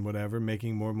actresses and whatever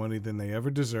making more money than they ever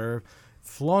deserve,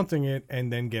 flaunting it,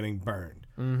 and then getting burned.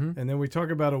 Mm-hmm. And then we talk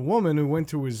about a woman who went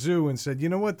to a zoo and said, "You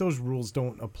know what? Those rules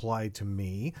don't apply to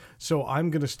me. So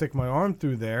I'm going to stick my arm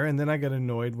through there." And then I get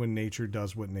annoyed when nature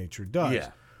does what nature does. Yeah.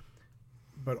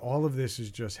 but all of this is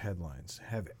just headlines.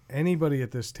 Have anybody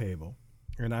at this table,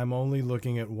 and I'm only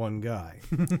looking at one guy,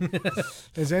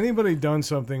 has anybody done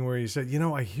something where you said, you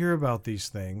know, I hear about these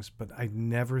things, but I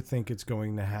never think it's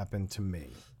going to happen to me?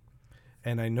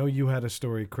 And I know you had a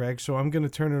story, Craig, so I'm going to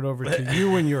turn it over to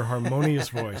you in your harmonious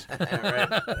voice.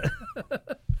 Right.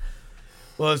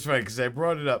 Well, it's funny because I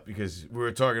brought it up because we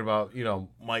were talking about, you know,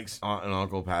 Mike's aunt and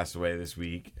uncle passed away this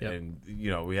week. Yep. And,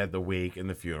 you know, we had the wake and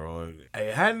the funeral. I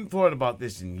hadn't thought about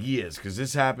this in years because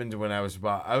this happened when I was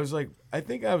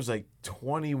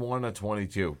 21 or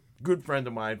 22. Good friend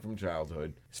of mine from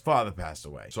childhood. His father passed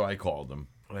away. So I called him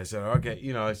and I said, okay,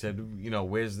 you know,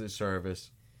 where's the service?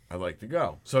 I'd like to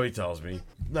go. So he tells me,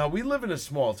 now we live in a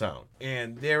small town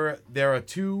and there are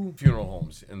 2 funeral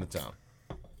homes in the town.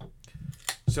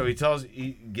 So he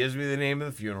gives me the name of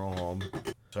the funeral home.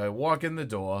 So I walk in the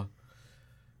door,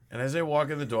 and as I walk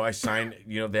in the door, I sign,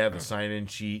 you know, they have a sign-in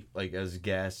sheet, like, as a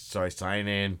guest. So I sign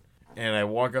in, and I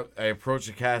walk up, I approach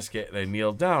the casket, and I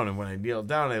kneel down. And when I kneel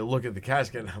down, I look at the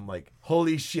casket, and I'm like,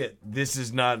 holy shit, this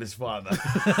is not his father.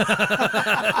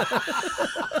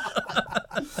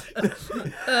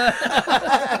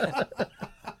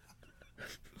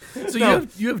 So No.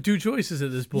 you have 2 choices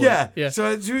at this point. Yeah.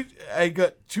 So I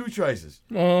got 2 choices.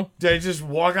 Uh-huh. Do I just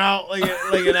walk out like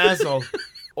an asshole,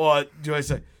 or do I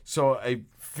say? So I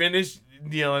finish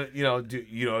kneeling.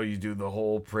 You do the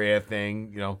whole prayer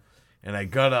thing. You know, and I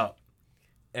got up,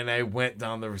 and I went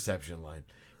down the reception line.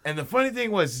 And the funny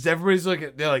thing was, everybody's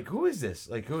looking. They're like, "Who is this?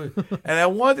 Like who?" And I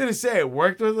wanted to say I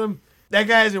worked with him. That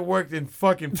guy hasn't worked in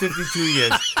fucking 52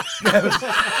 years.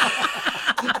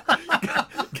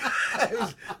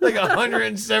 Like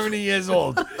 170 years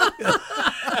old.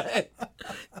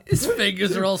 His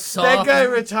fingers are all soft. That guy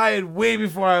retired way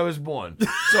before I was born.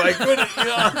 So I couldn't, you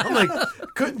know, I'm like,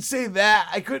 couldn't say that.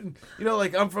 I couldn't, you know,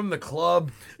 like I'm from the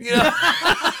club. You know,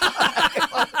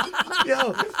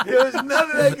 there was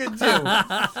nothing I could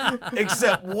do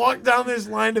except walk down this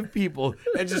line of people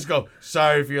and just go,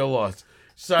 sorry for your loss.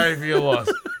 Sorry for your loss.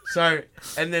 Sorry.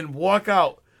 And then walk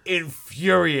out.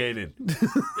 Infuriated.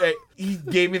 He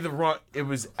gave me the wrong. It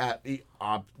was at the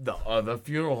other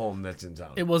funeral home that's in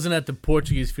town. It wasn't at the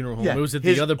Portuguese funeral home. Yeah, It was at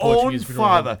his the other Portuguese own funeral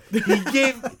father. home. He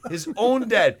gave his own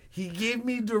dad. He gave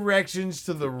me directions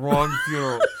to the wrong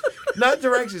funeral. Not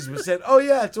directions, but said, "Oh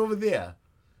yeah, it's over there."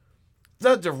 It's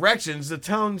not directions. The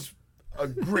town's a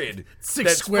grid. 6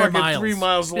 that's square fucking miles. 3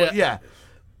 miles long. Yeah.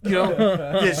 You know,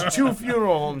 there's 2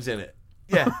 funeral homes in it.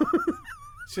 Yeah.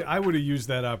 See, I would have used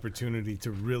that opportunity to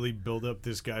really build up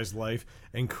this guy's life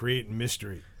and create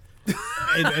mystery.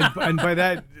 and by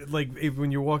that, like,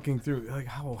 when you're walking through, like,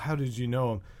 how did you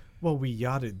know him? Well, we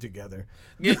yachted together.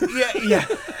 Yeah.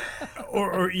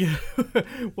 Or yeah.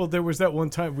 Well, there was that one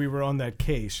time we were on that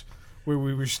case where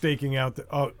we were staking out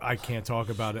I can't talk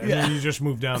about it. And then you just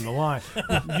move down the line.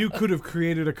 You could have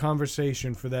created a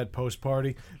conversation for that post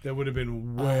party that would have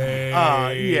been way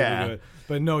yeah. good.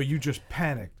 But no, you just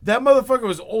panicked. That motherfucker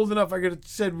was old enough. I could have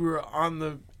said we were on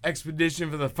the expedition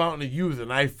for the Fountain of Youth,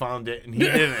 and I found it, and he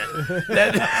didn't.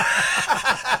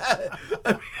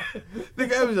 The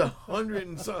guy was 100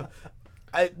 and so.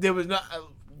 There was not,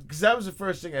 because that was the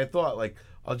first thing I thought. Like,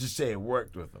 I'll just say I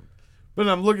worked with him, but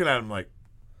I'm looking at him like,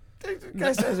 the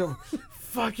guy says I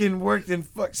fucking worked since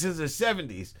the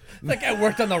 70s. That guy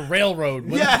worked on the railroad.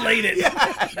 When Yeah, inflated.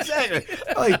 yeah, exactly.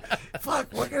 Like,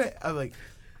 fuck, what can I? I'm like.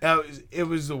 It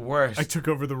was the worst. I took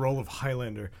over the role of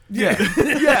Highlander. Yeah.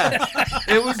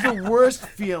 It was the worst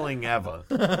feeling ever.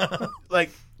 Like,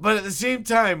 but at the same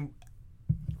time,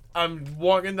 I'm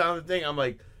walking down the thing. I'm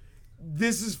like,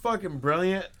 this is fucking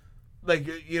brilliant. Like,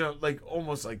 you know, like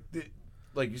almost like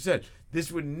you said,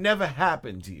 this would never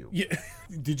happen to you. Yeah.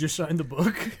 Did you sign the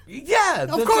book? Yeah,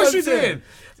 Of course you did.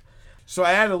 So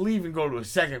I had to leave and go to a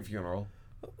second funeral.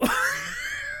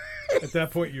 At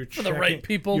that point, you're For checking the right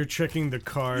people. You're checking the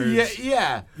cards.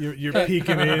 Yeah. You're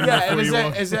peeking in. Yeah, before and you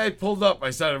as walk. I pulled up, I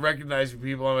started recognizing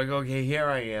people. I'm like, okay, here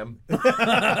I am. You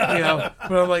know,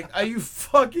 but I'm like, are you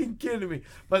fucking kidding me?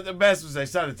 But the best was I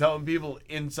started telling people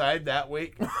inside that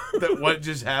wake that what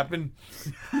just happened.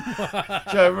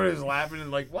 So everybody was laughing and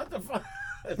like, what the fuck?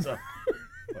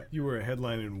 You were a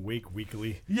headline in Wake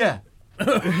Weekly. Yeah.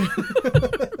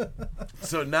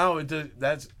 So now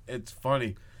it's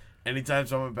funny. Anytime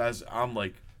someone passes, I'm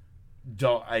like,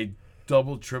 I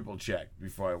double, triple check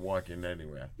before I walk in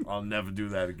anywhere. I'll never do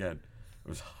that again. It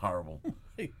was horrible.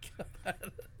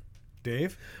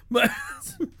 Dave?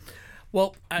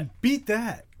 Well, Beat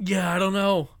that. yeah, I don't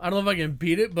know. I don't know if I can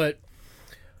beat it, but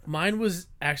mine was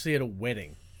actually at a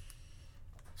wedding.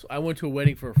 So I went to a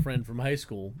wedding for a friend from high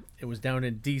school. It was down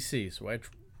in D.C., so I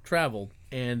traveled.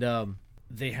 And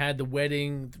they had the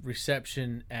wedding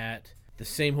reception at the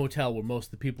same hotel where most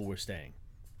of the people were staying,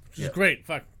 which is great.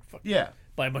 Fuck. Yeah.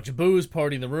 Buy a bunch of booze,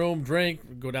 party in the room,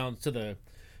 drink, go down to the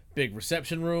big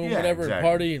reception room, Yeah, whatever, and exactly.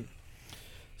 party.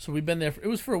 So we've been there. It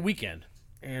was for a weekend,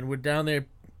 and we're down there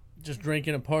just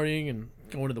drinking and partying and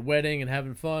going to the wedding and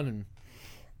having fun.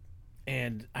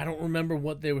 And I don't remember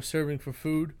what they were serving for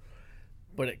food,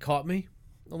 but it caught me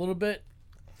a little bit.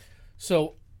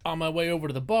 So on my way over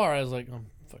to the bar, I was like, "I'm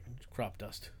fucking crop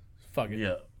dust. Fuck it.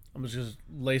 Yeah. I'm just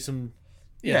lay some.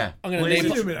 Yeah. I'm gonna Blaze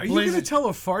name. Wait a minute. Are you Blaze going to it. tell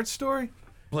a fart story?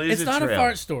 Blaze It's a not a trail.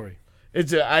 fart story.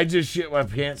 It's a I just shit my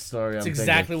pants story. That's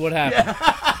exactly what happened.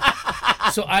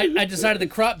 So I decided to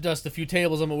crop dust a few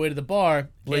tables on my way to the bar.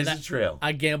 Blaze and a trail.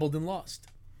 I gambled and lost.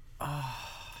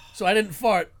 So I didn't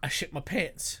fart. I shit my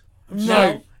pants.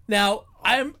 No. Now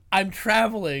I'm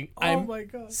traveling. I'm my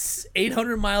God.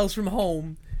 800 miles from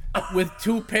home with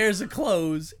 2 pairs of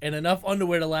clothes and enough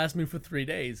underwear to last me for 3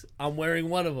 days. I'm wearing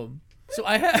one of them. So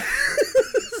I have.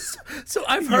 So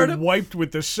I've heard You of. wiped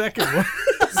with the second one.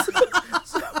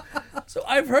 So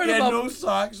I've heard He had about. no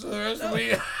socks for the rest of the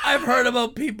week. I've heard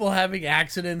about people having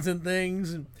accidents and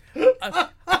things. And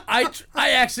I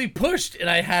actually pushed and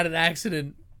I had an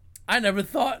accident. I never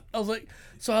thought. I was like,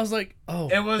 oh,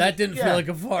 It was, that didn't yeah, feel like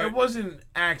a fart. It wasn't an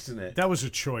accident. That was a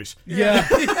choice. Yeah.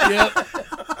 Yep.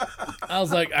 I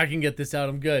was like, I can get this out.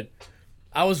 I'm good.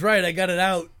 I was right. I got it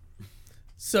out.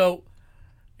 So,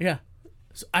 yeah.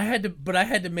 So I had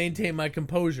to maintain my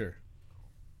composure.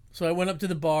 So I went up to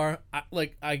the bar.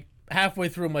 I halfway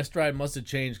through my stride must have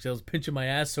changed because I was pinching my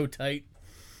ass so tight.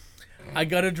 I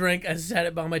got a drink. I sat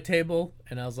it by my table,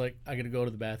 and I was like, I gotta go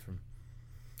to the bathroom.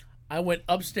 I went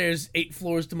upstairs 8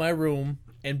 floors to my room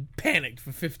and panicked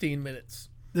for 15 minutes.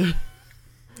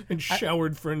 And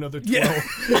showered for another 12.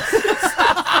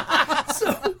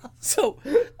 So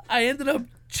I ended up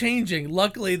changing.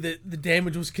 Luckily, the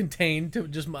damage was contained to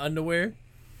just my underwear.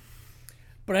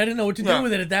 But I didn't know what to do Yeah.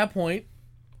 with it at that point.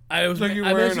 I was Like you're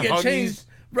I managed to wearing get changed. Huggies?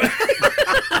 Right.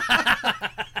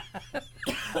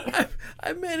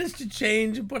 I managed to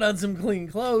change and put on some clean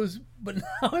clothes, but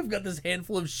now I've got this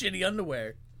handful of shitty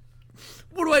underwear.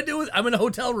 What do I do with? I'm in a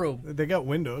hotel room. They got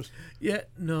windows. Yeah,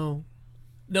 no,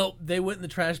 they went in the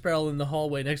trash barrel in the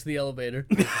hallway next to the elevator.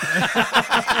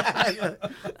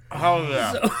 Oh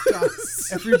yeah.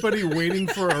 Everybody waiting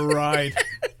for a ride.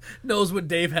 Knows what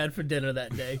Dave had for dinner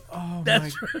that day. Oh,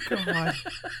 That's my God.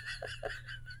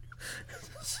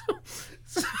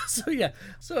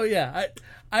 So yeah.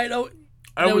 I don't.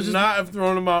 I that would was just- not have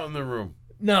thrown him out in the room.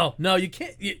 No, you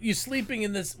can't. You're sleeping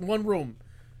in this one room.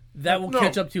 That will No.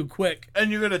 catch up to you quick.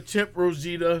 And you're gonna tip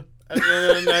Rosita at the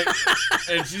end of the night,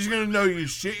 and she's gonna know you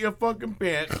shit your fucking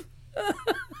pants.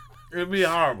 It'd be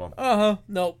horrible.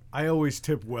 No. I always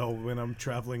tip well when I'm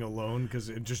traveling alone because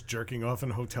just jerking off in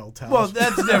hotel towels. Well,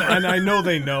 that's different. and I know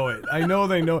they know it. I know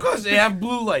they know. Because they have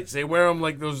blue lights. They wear them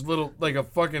like those little, like a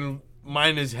fucking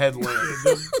miner's headlamp.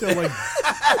 They're like,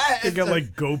 they got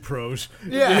like GoPros.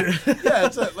 Yeah,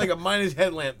 it's like a miner's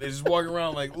headlamp. They just walk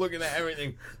around like looking at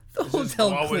everything. The It's just hotel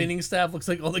glowing. cleaning staff looks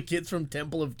like all the kids from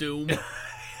Temple of Doom.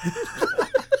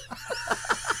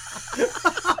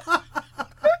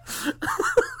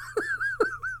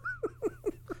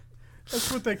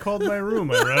 That's what they called my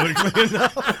room, ironically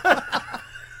enough.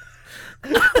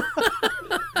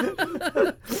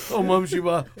 Oh, Mom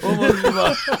Shiba. Oh, Mom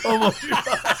Shiba. Oh, Mom Shiba.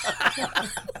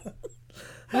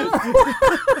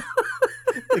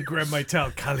 They grabbed my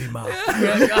towel, Kalima.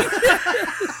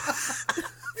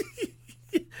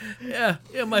 Yeah,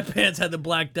 my pants had the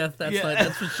Black Death that night,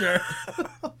 that's for sure.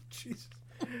 Jeez.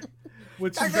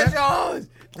 What's,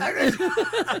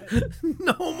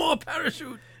 No more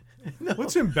parachute.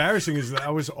 what's embarrassing is that I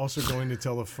was also going to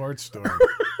tell a fart story,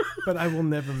 but I will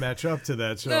never match up to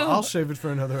that, so No. I'll save it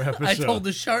for another episode. I told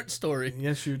the shark story.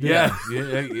 Yes, you did.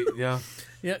 Yeah.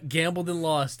 Yeah, gambled and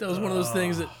lost. That was one of those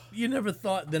things that you never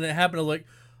thought. Then it happened. I was like,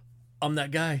 I'm that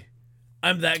guy.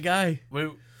 I'm that guy.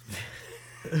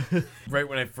 Right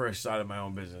when I first started my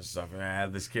own business stuff, and I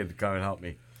had this kid to come and help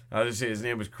me. I'll just say his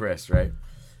name was Chris, right?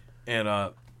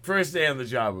 And first day on the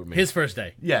job with me. His first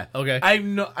day. Yeah. Okay. I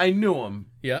knew him.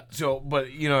 Yeah. So, but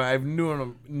I've known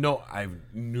him. No, I've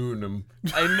known him.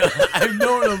 I've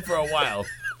known him for a while.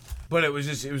 But it was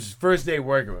his first day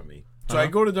working with me. So I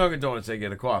go to Dunkin' Donuts, I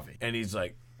get a coffee, and he's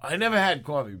like, I never had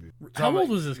coffee before. So How I'm old like-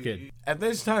 was this kid? At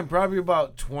this time, probably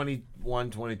about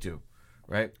 21, 22,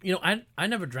 right? You know, I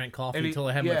never drank coffee until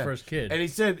I had my first kid. And he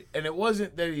said, and it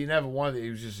wasn't that he never wanted it. He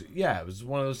was just, it was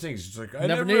one of those things. It's like, I Never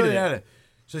never needed really it. had it.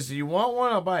 So I said, you want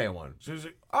one? I'll buy you one. So he's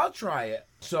like, I'll try it.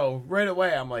 So right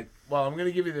away, I'm like, well, I'm going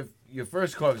to give you your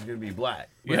first coffee is going to be black.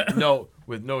 With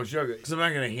no sugar. Because I'm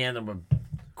not going to hand him a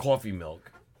coffee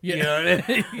milk. Yeah. You know what I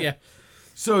mean? Yeah.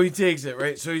 So he takes it,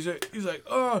 right? So he's like,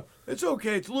 oh, it's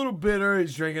okay. It's a little bitter.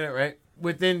 He's drinking it, right?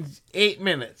 Within 8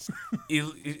 minutes,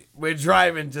 we're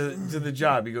driving to the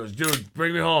job. He goes, dude,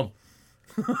 bring me home.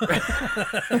 I'm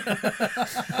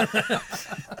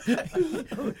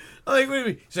like, what do you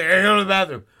mean? He's like, I gotta go to the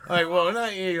bathroom. I'm like, well,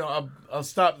 not you. I'll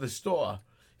stop at the store.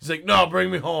 He's like, no, bring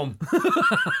me home.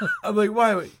 I'm like,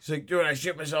 why? He's like, dude, I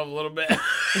shit myself a little bit.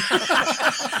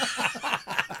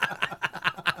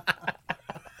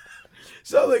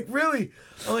 So I'm like, really?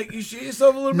 I'm like, you shit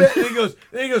yourself a little bit? And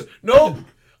he goes, nope,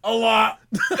 a lot.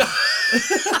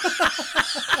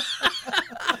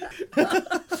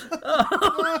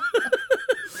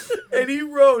 And he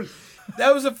wrote,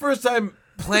 that was the first time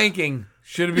planking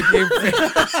should have became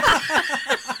famous.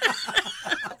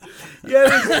 He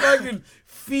had his fucking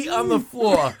feet on the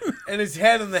floor and his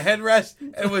head on the headrest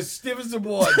and was stiff as a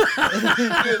board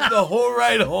the whole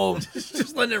ride home.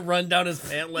 Just letting it run down his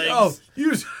pant legs. Oh,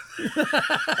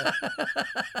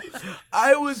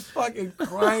 I was fucking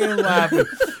crying and laughing,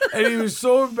 and he was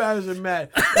so embarrassed and mad.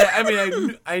 I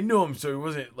mean, I knew him, so he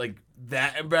wasn't like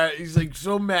that embarrassed. He's like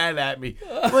so mad at me.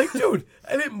 I'm like, dude,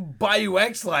 I didn't buy you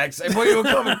X-Lax. I bought you a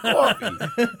cup of coffee.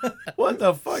 What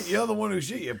the fuck? You're the one who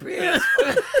shit your pants.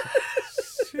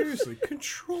 Seriously,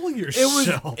 control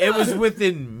yourself. It was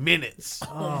within minutes.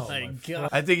 Oh my God.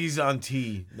 I think he's on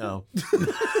T. No.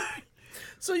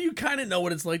 So you kind of know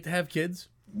what it's like to have kids?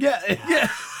 Yeah.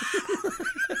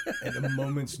 At a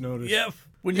moment's notice. Yep.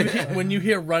 When you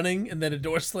hear running and then a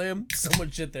door slam,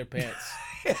 someone shit their pants.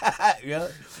 Yeah.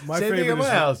 My Same thing favorite at my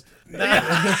house.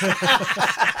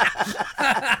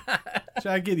 So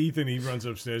I get Ethan, he runs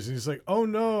upstairs and he's like, oh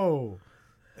no.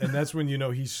 And that's when you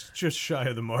know he's just shy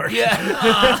of the mark. Yeah.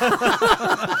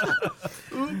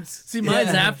 Oops. See, mine's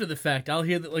after the fact. I'll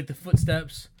hear like the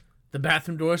footsteps, the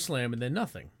bathroom door slam, and then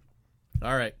nothing.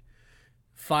 All right.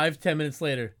 5-10 minutes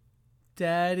later,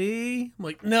 Daddy. I'm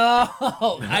like, no,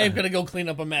 I am gonna go clean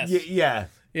up a mess. Yeah.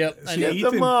 Yep. I See, need,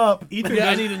 Get them up. Ethan, yeah,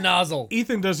 I doesn't, need a nozzle.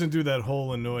 Ethan doesn't do that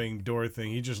whole annoying door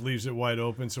thing. He just leaves it wide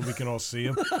open so we can all see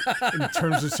him. And he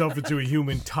turns himself into a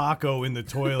human taco in the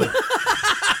toilet.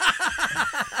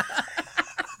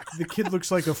 The kid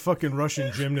looks like a fucking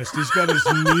Russian gymnast. He's got his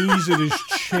knees at his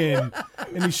chin,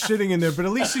 and he's sitting in there, but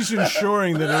at least he's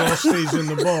ensuring that it all stays in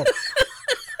the bowl.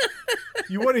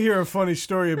 You want to hear a funny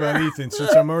story about Ethan,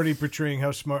 since I'm already portraying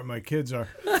how smart my kids are.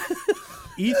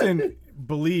 Ethan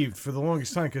believed for the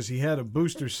longest time, because he had a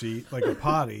booster seat, like a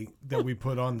potty, that we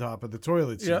put on top of the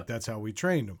toilet seat. Yep. That's how we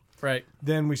trained him. Right.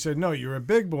 Then we said, no, you're a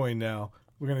big boy now.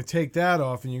 We're going to take that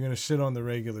off, and you're going to sit on the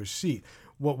regular seat.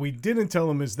 What we didn't tell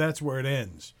him is that's where it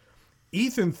ends.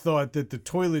 Ethan thought that the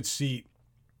toilet seat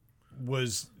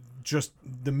was just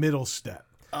the middle step.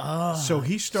 So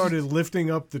he started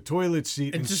lifting up the toilet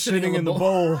seat and just sitting in the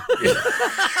bowl.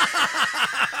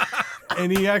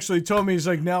 And he actually told me, he's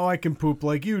like, now I can poop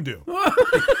like you do.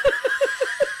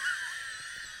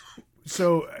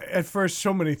 So at first,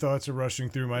 so many thoughts are rushing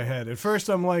through my head. At first,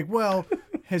 I'm like, well,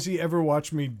 has he ever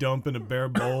watched me dump in a bare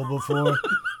bowl before?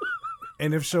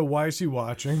 And if so, why is he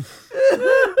watching?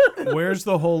 Where's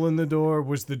the hole in the door?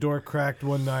 Was the door cracked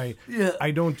one night? Yeah.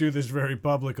 I don't do this very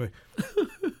publicly.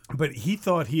 But he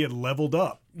thought he had leveled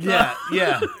up. Yeah.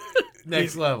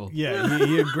 Next level. Yeah,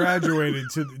 he had graduated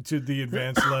to the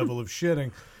advanced level of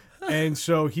shitting. And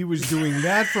so he was doing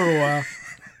that for a while.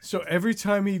 So every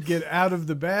time he'd get out of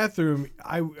the bathroom,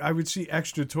 I would see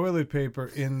extra toilet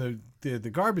paper in the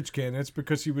garbage can. That's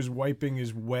because he was wiping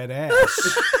his wet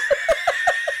ass.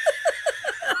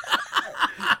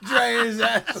 Drying his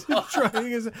ass.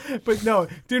 But no,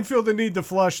 didn't feel the need to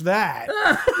flush that.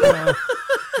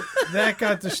 That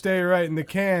got to stay right in the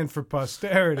can for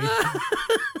posterity.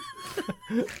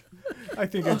 I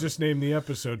think I just named the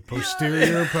episode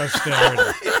Posterior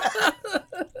Posterity.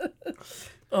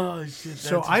 Oh, shit.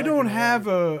 So I don't have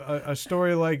a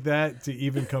story like that to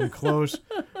even come close.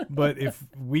 But if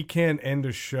we can't end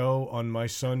a show on my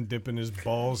son dipping his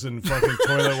balls in fucking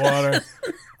toilet water,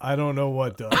 I don't know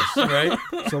what does. Right?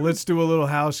 So let's do a little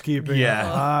housekeeping.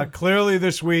 Yeah. Clearly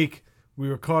this week we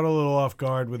were caught a little off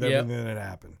guard with Yep. everything that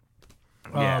happened.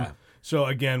 Yeah. So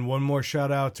again, one more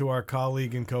shout out to our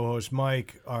colleague and co-host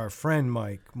Mike, our friend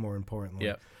Mike, more importantly.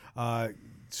 Yep.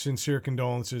 Sincere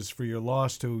condolences for your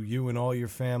loss to you and all your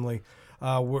family.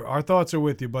 Our thoughts are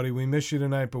with you, buddy. We miss you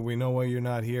tonight, but we know why you're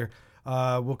not here.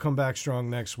 We'll come back strong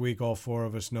next week, all four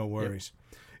of us, no worries.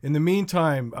 Yep. In the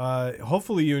meantime,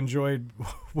 hopefully you enjoyed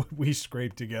what we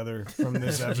scraped together from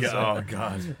this episode. Oh,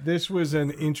 God. This was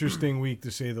an interesting week,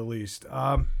 to say the least.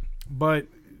 But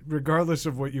regardless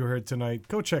of what you heard tonight,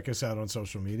 go check us out on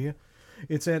social media.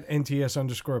 It's at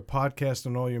NTS_podcast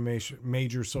on all your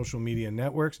major social media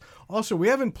networks. Also, we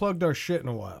haven't plugged our shit in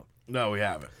a while. No, we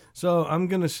haven't. So I'm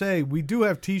going to say we do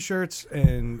have T-shirts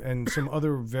and some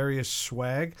other various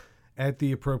swag at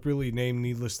the appropriately named,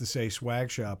 needless to say,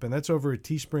 swag shop. And that's over at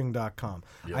teespring.com.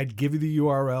 Yep. I'd give you the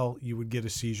URL. You would get a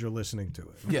seizure listening to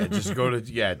it. Yeah, just go to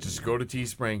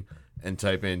Teespring and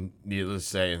type in needless to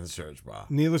say in the search bar.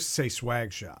 Needless to say,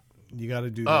 swag shop. You got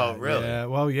to do that. Oh, really? Yeah,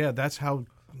 well, yeah, that's how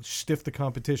stiff the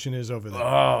competition is over there.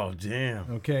 Oh, damn.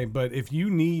 Okay, but if you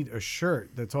need a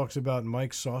shirt that talks about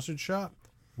Mike's Sausage Shop,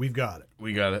 we've got it.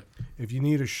 We got it. If you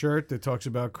need a shirt that talks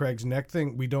about Craig's neck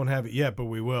thing, we don't have it yet, but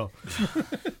we will.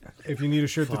 If you need a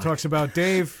shirt that talks about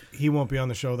Dave, he won't be on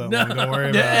the show that long. Don't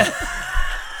worry about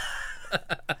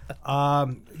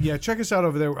it. Yeah, check us out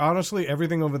over there. Honestly,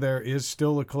 everything over there is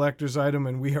still a collector's item,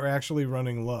 and we are actually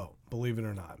running low, believe it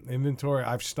or not. Inventory,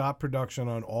 I've stopped production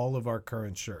on all of our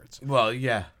current shirts. Well,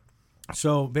 yeah.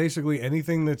 So basically,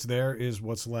 anything that's there is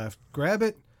what's left. Grab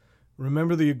it.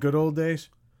 Remember the good old days?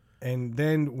 And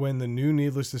then when the new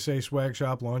Needless to Say swag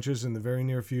shop launches in the very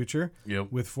near future,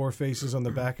 Yep. with 4 faces on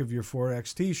the back of your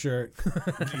 4X t-shirt,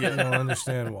 you'll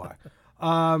understand why.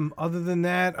 Other than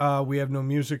that, we have no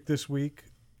music this week.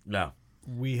 No.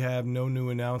 We have no new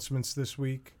announcements this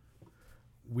week.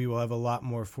 We will have a lot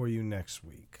more for you next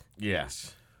week.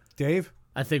 Yes. Dave?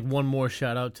 I think one more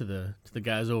shout out to the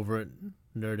guys over at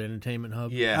Nerd Entertainment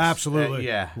Hub. Yes. Absolutely.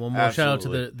 Yeah. One more shout out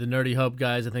to the Nerdy Hub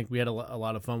guys. I think we had a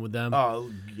lot of fun with them.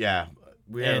 Oh, yeah.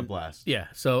 We had a And- blast. Yeah,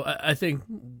 so I think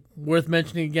worth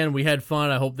mentioning again, we had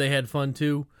fun. I hope they had fun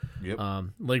too. Yep.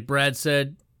 Like Brad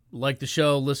said, like the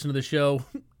show, listen to the show,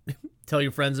 tell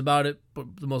your friends about it.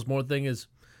 But the most important thing is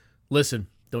listen.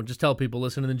 Don't just tell people,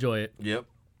 listen and enjoy it. Yep.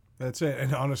 That's it.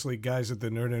 And honestly, guys at the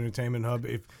Nerd Entertainment Hub,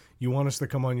 if you want us to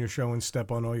come on your show and step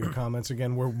on all your comments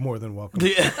again, we're more than welcome.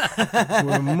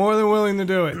 We're more than willing to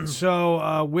do it.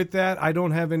 So with that, I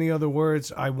don't have any other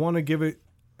words. I want to give it,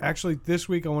 actually this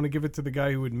week, I want to give it to the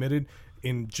guy who admitted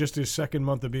in just his second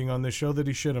month of being on this show that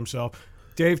he shit himself.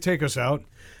 Dave, take us out.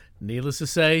 Needless to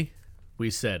say,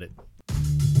 we said it.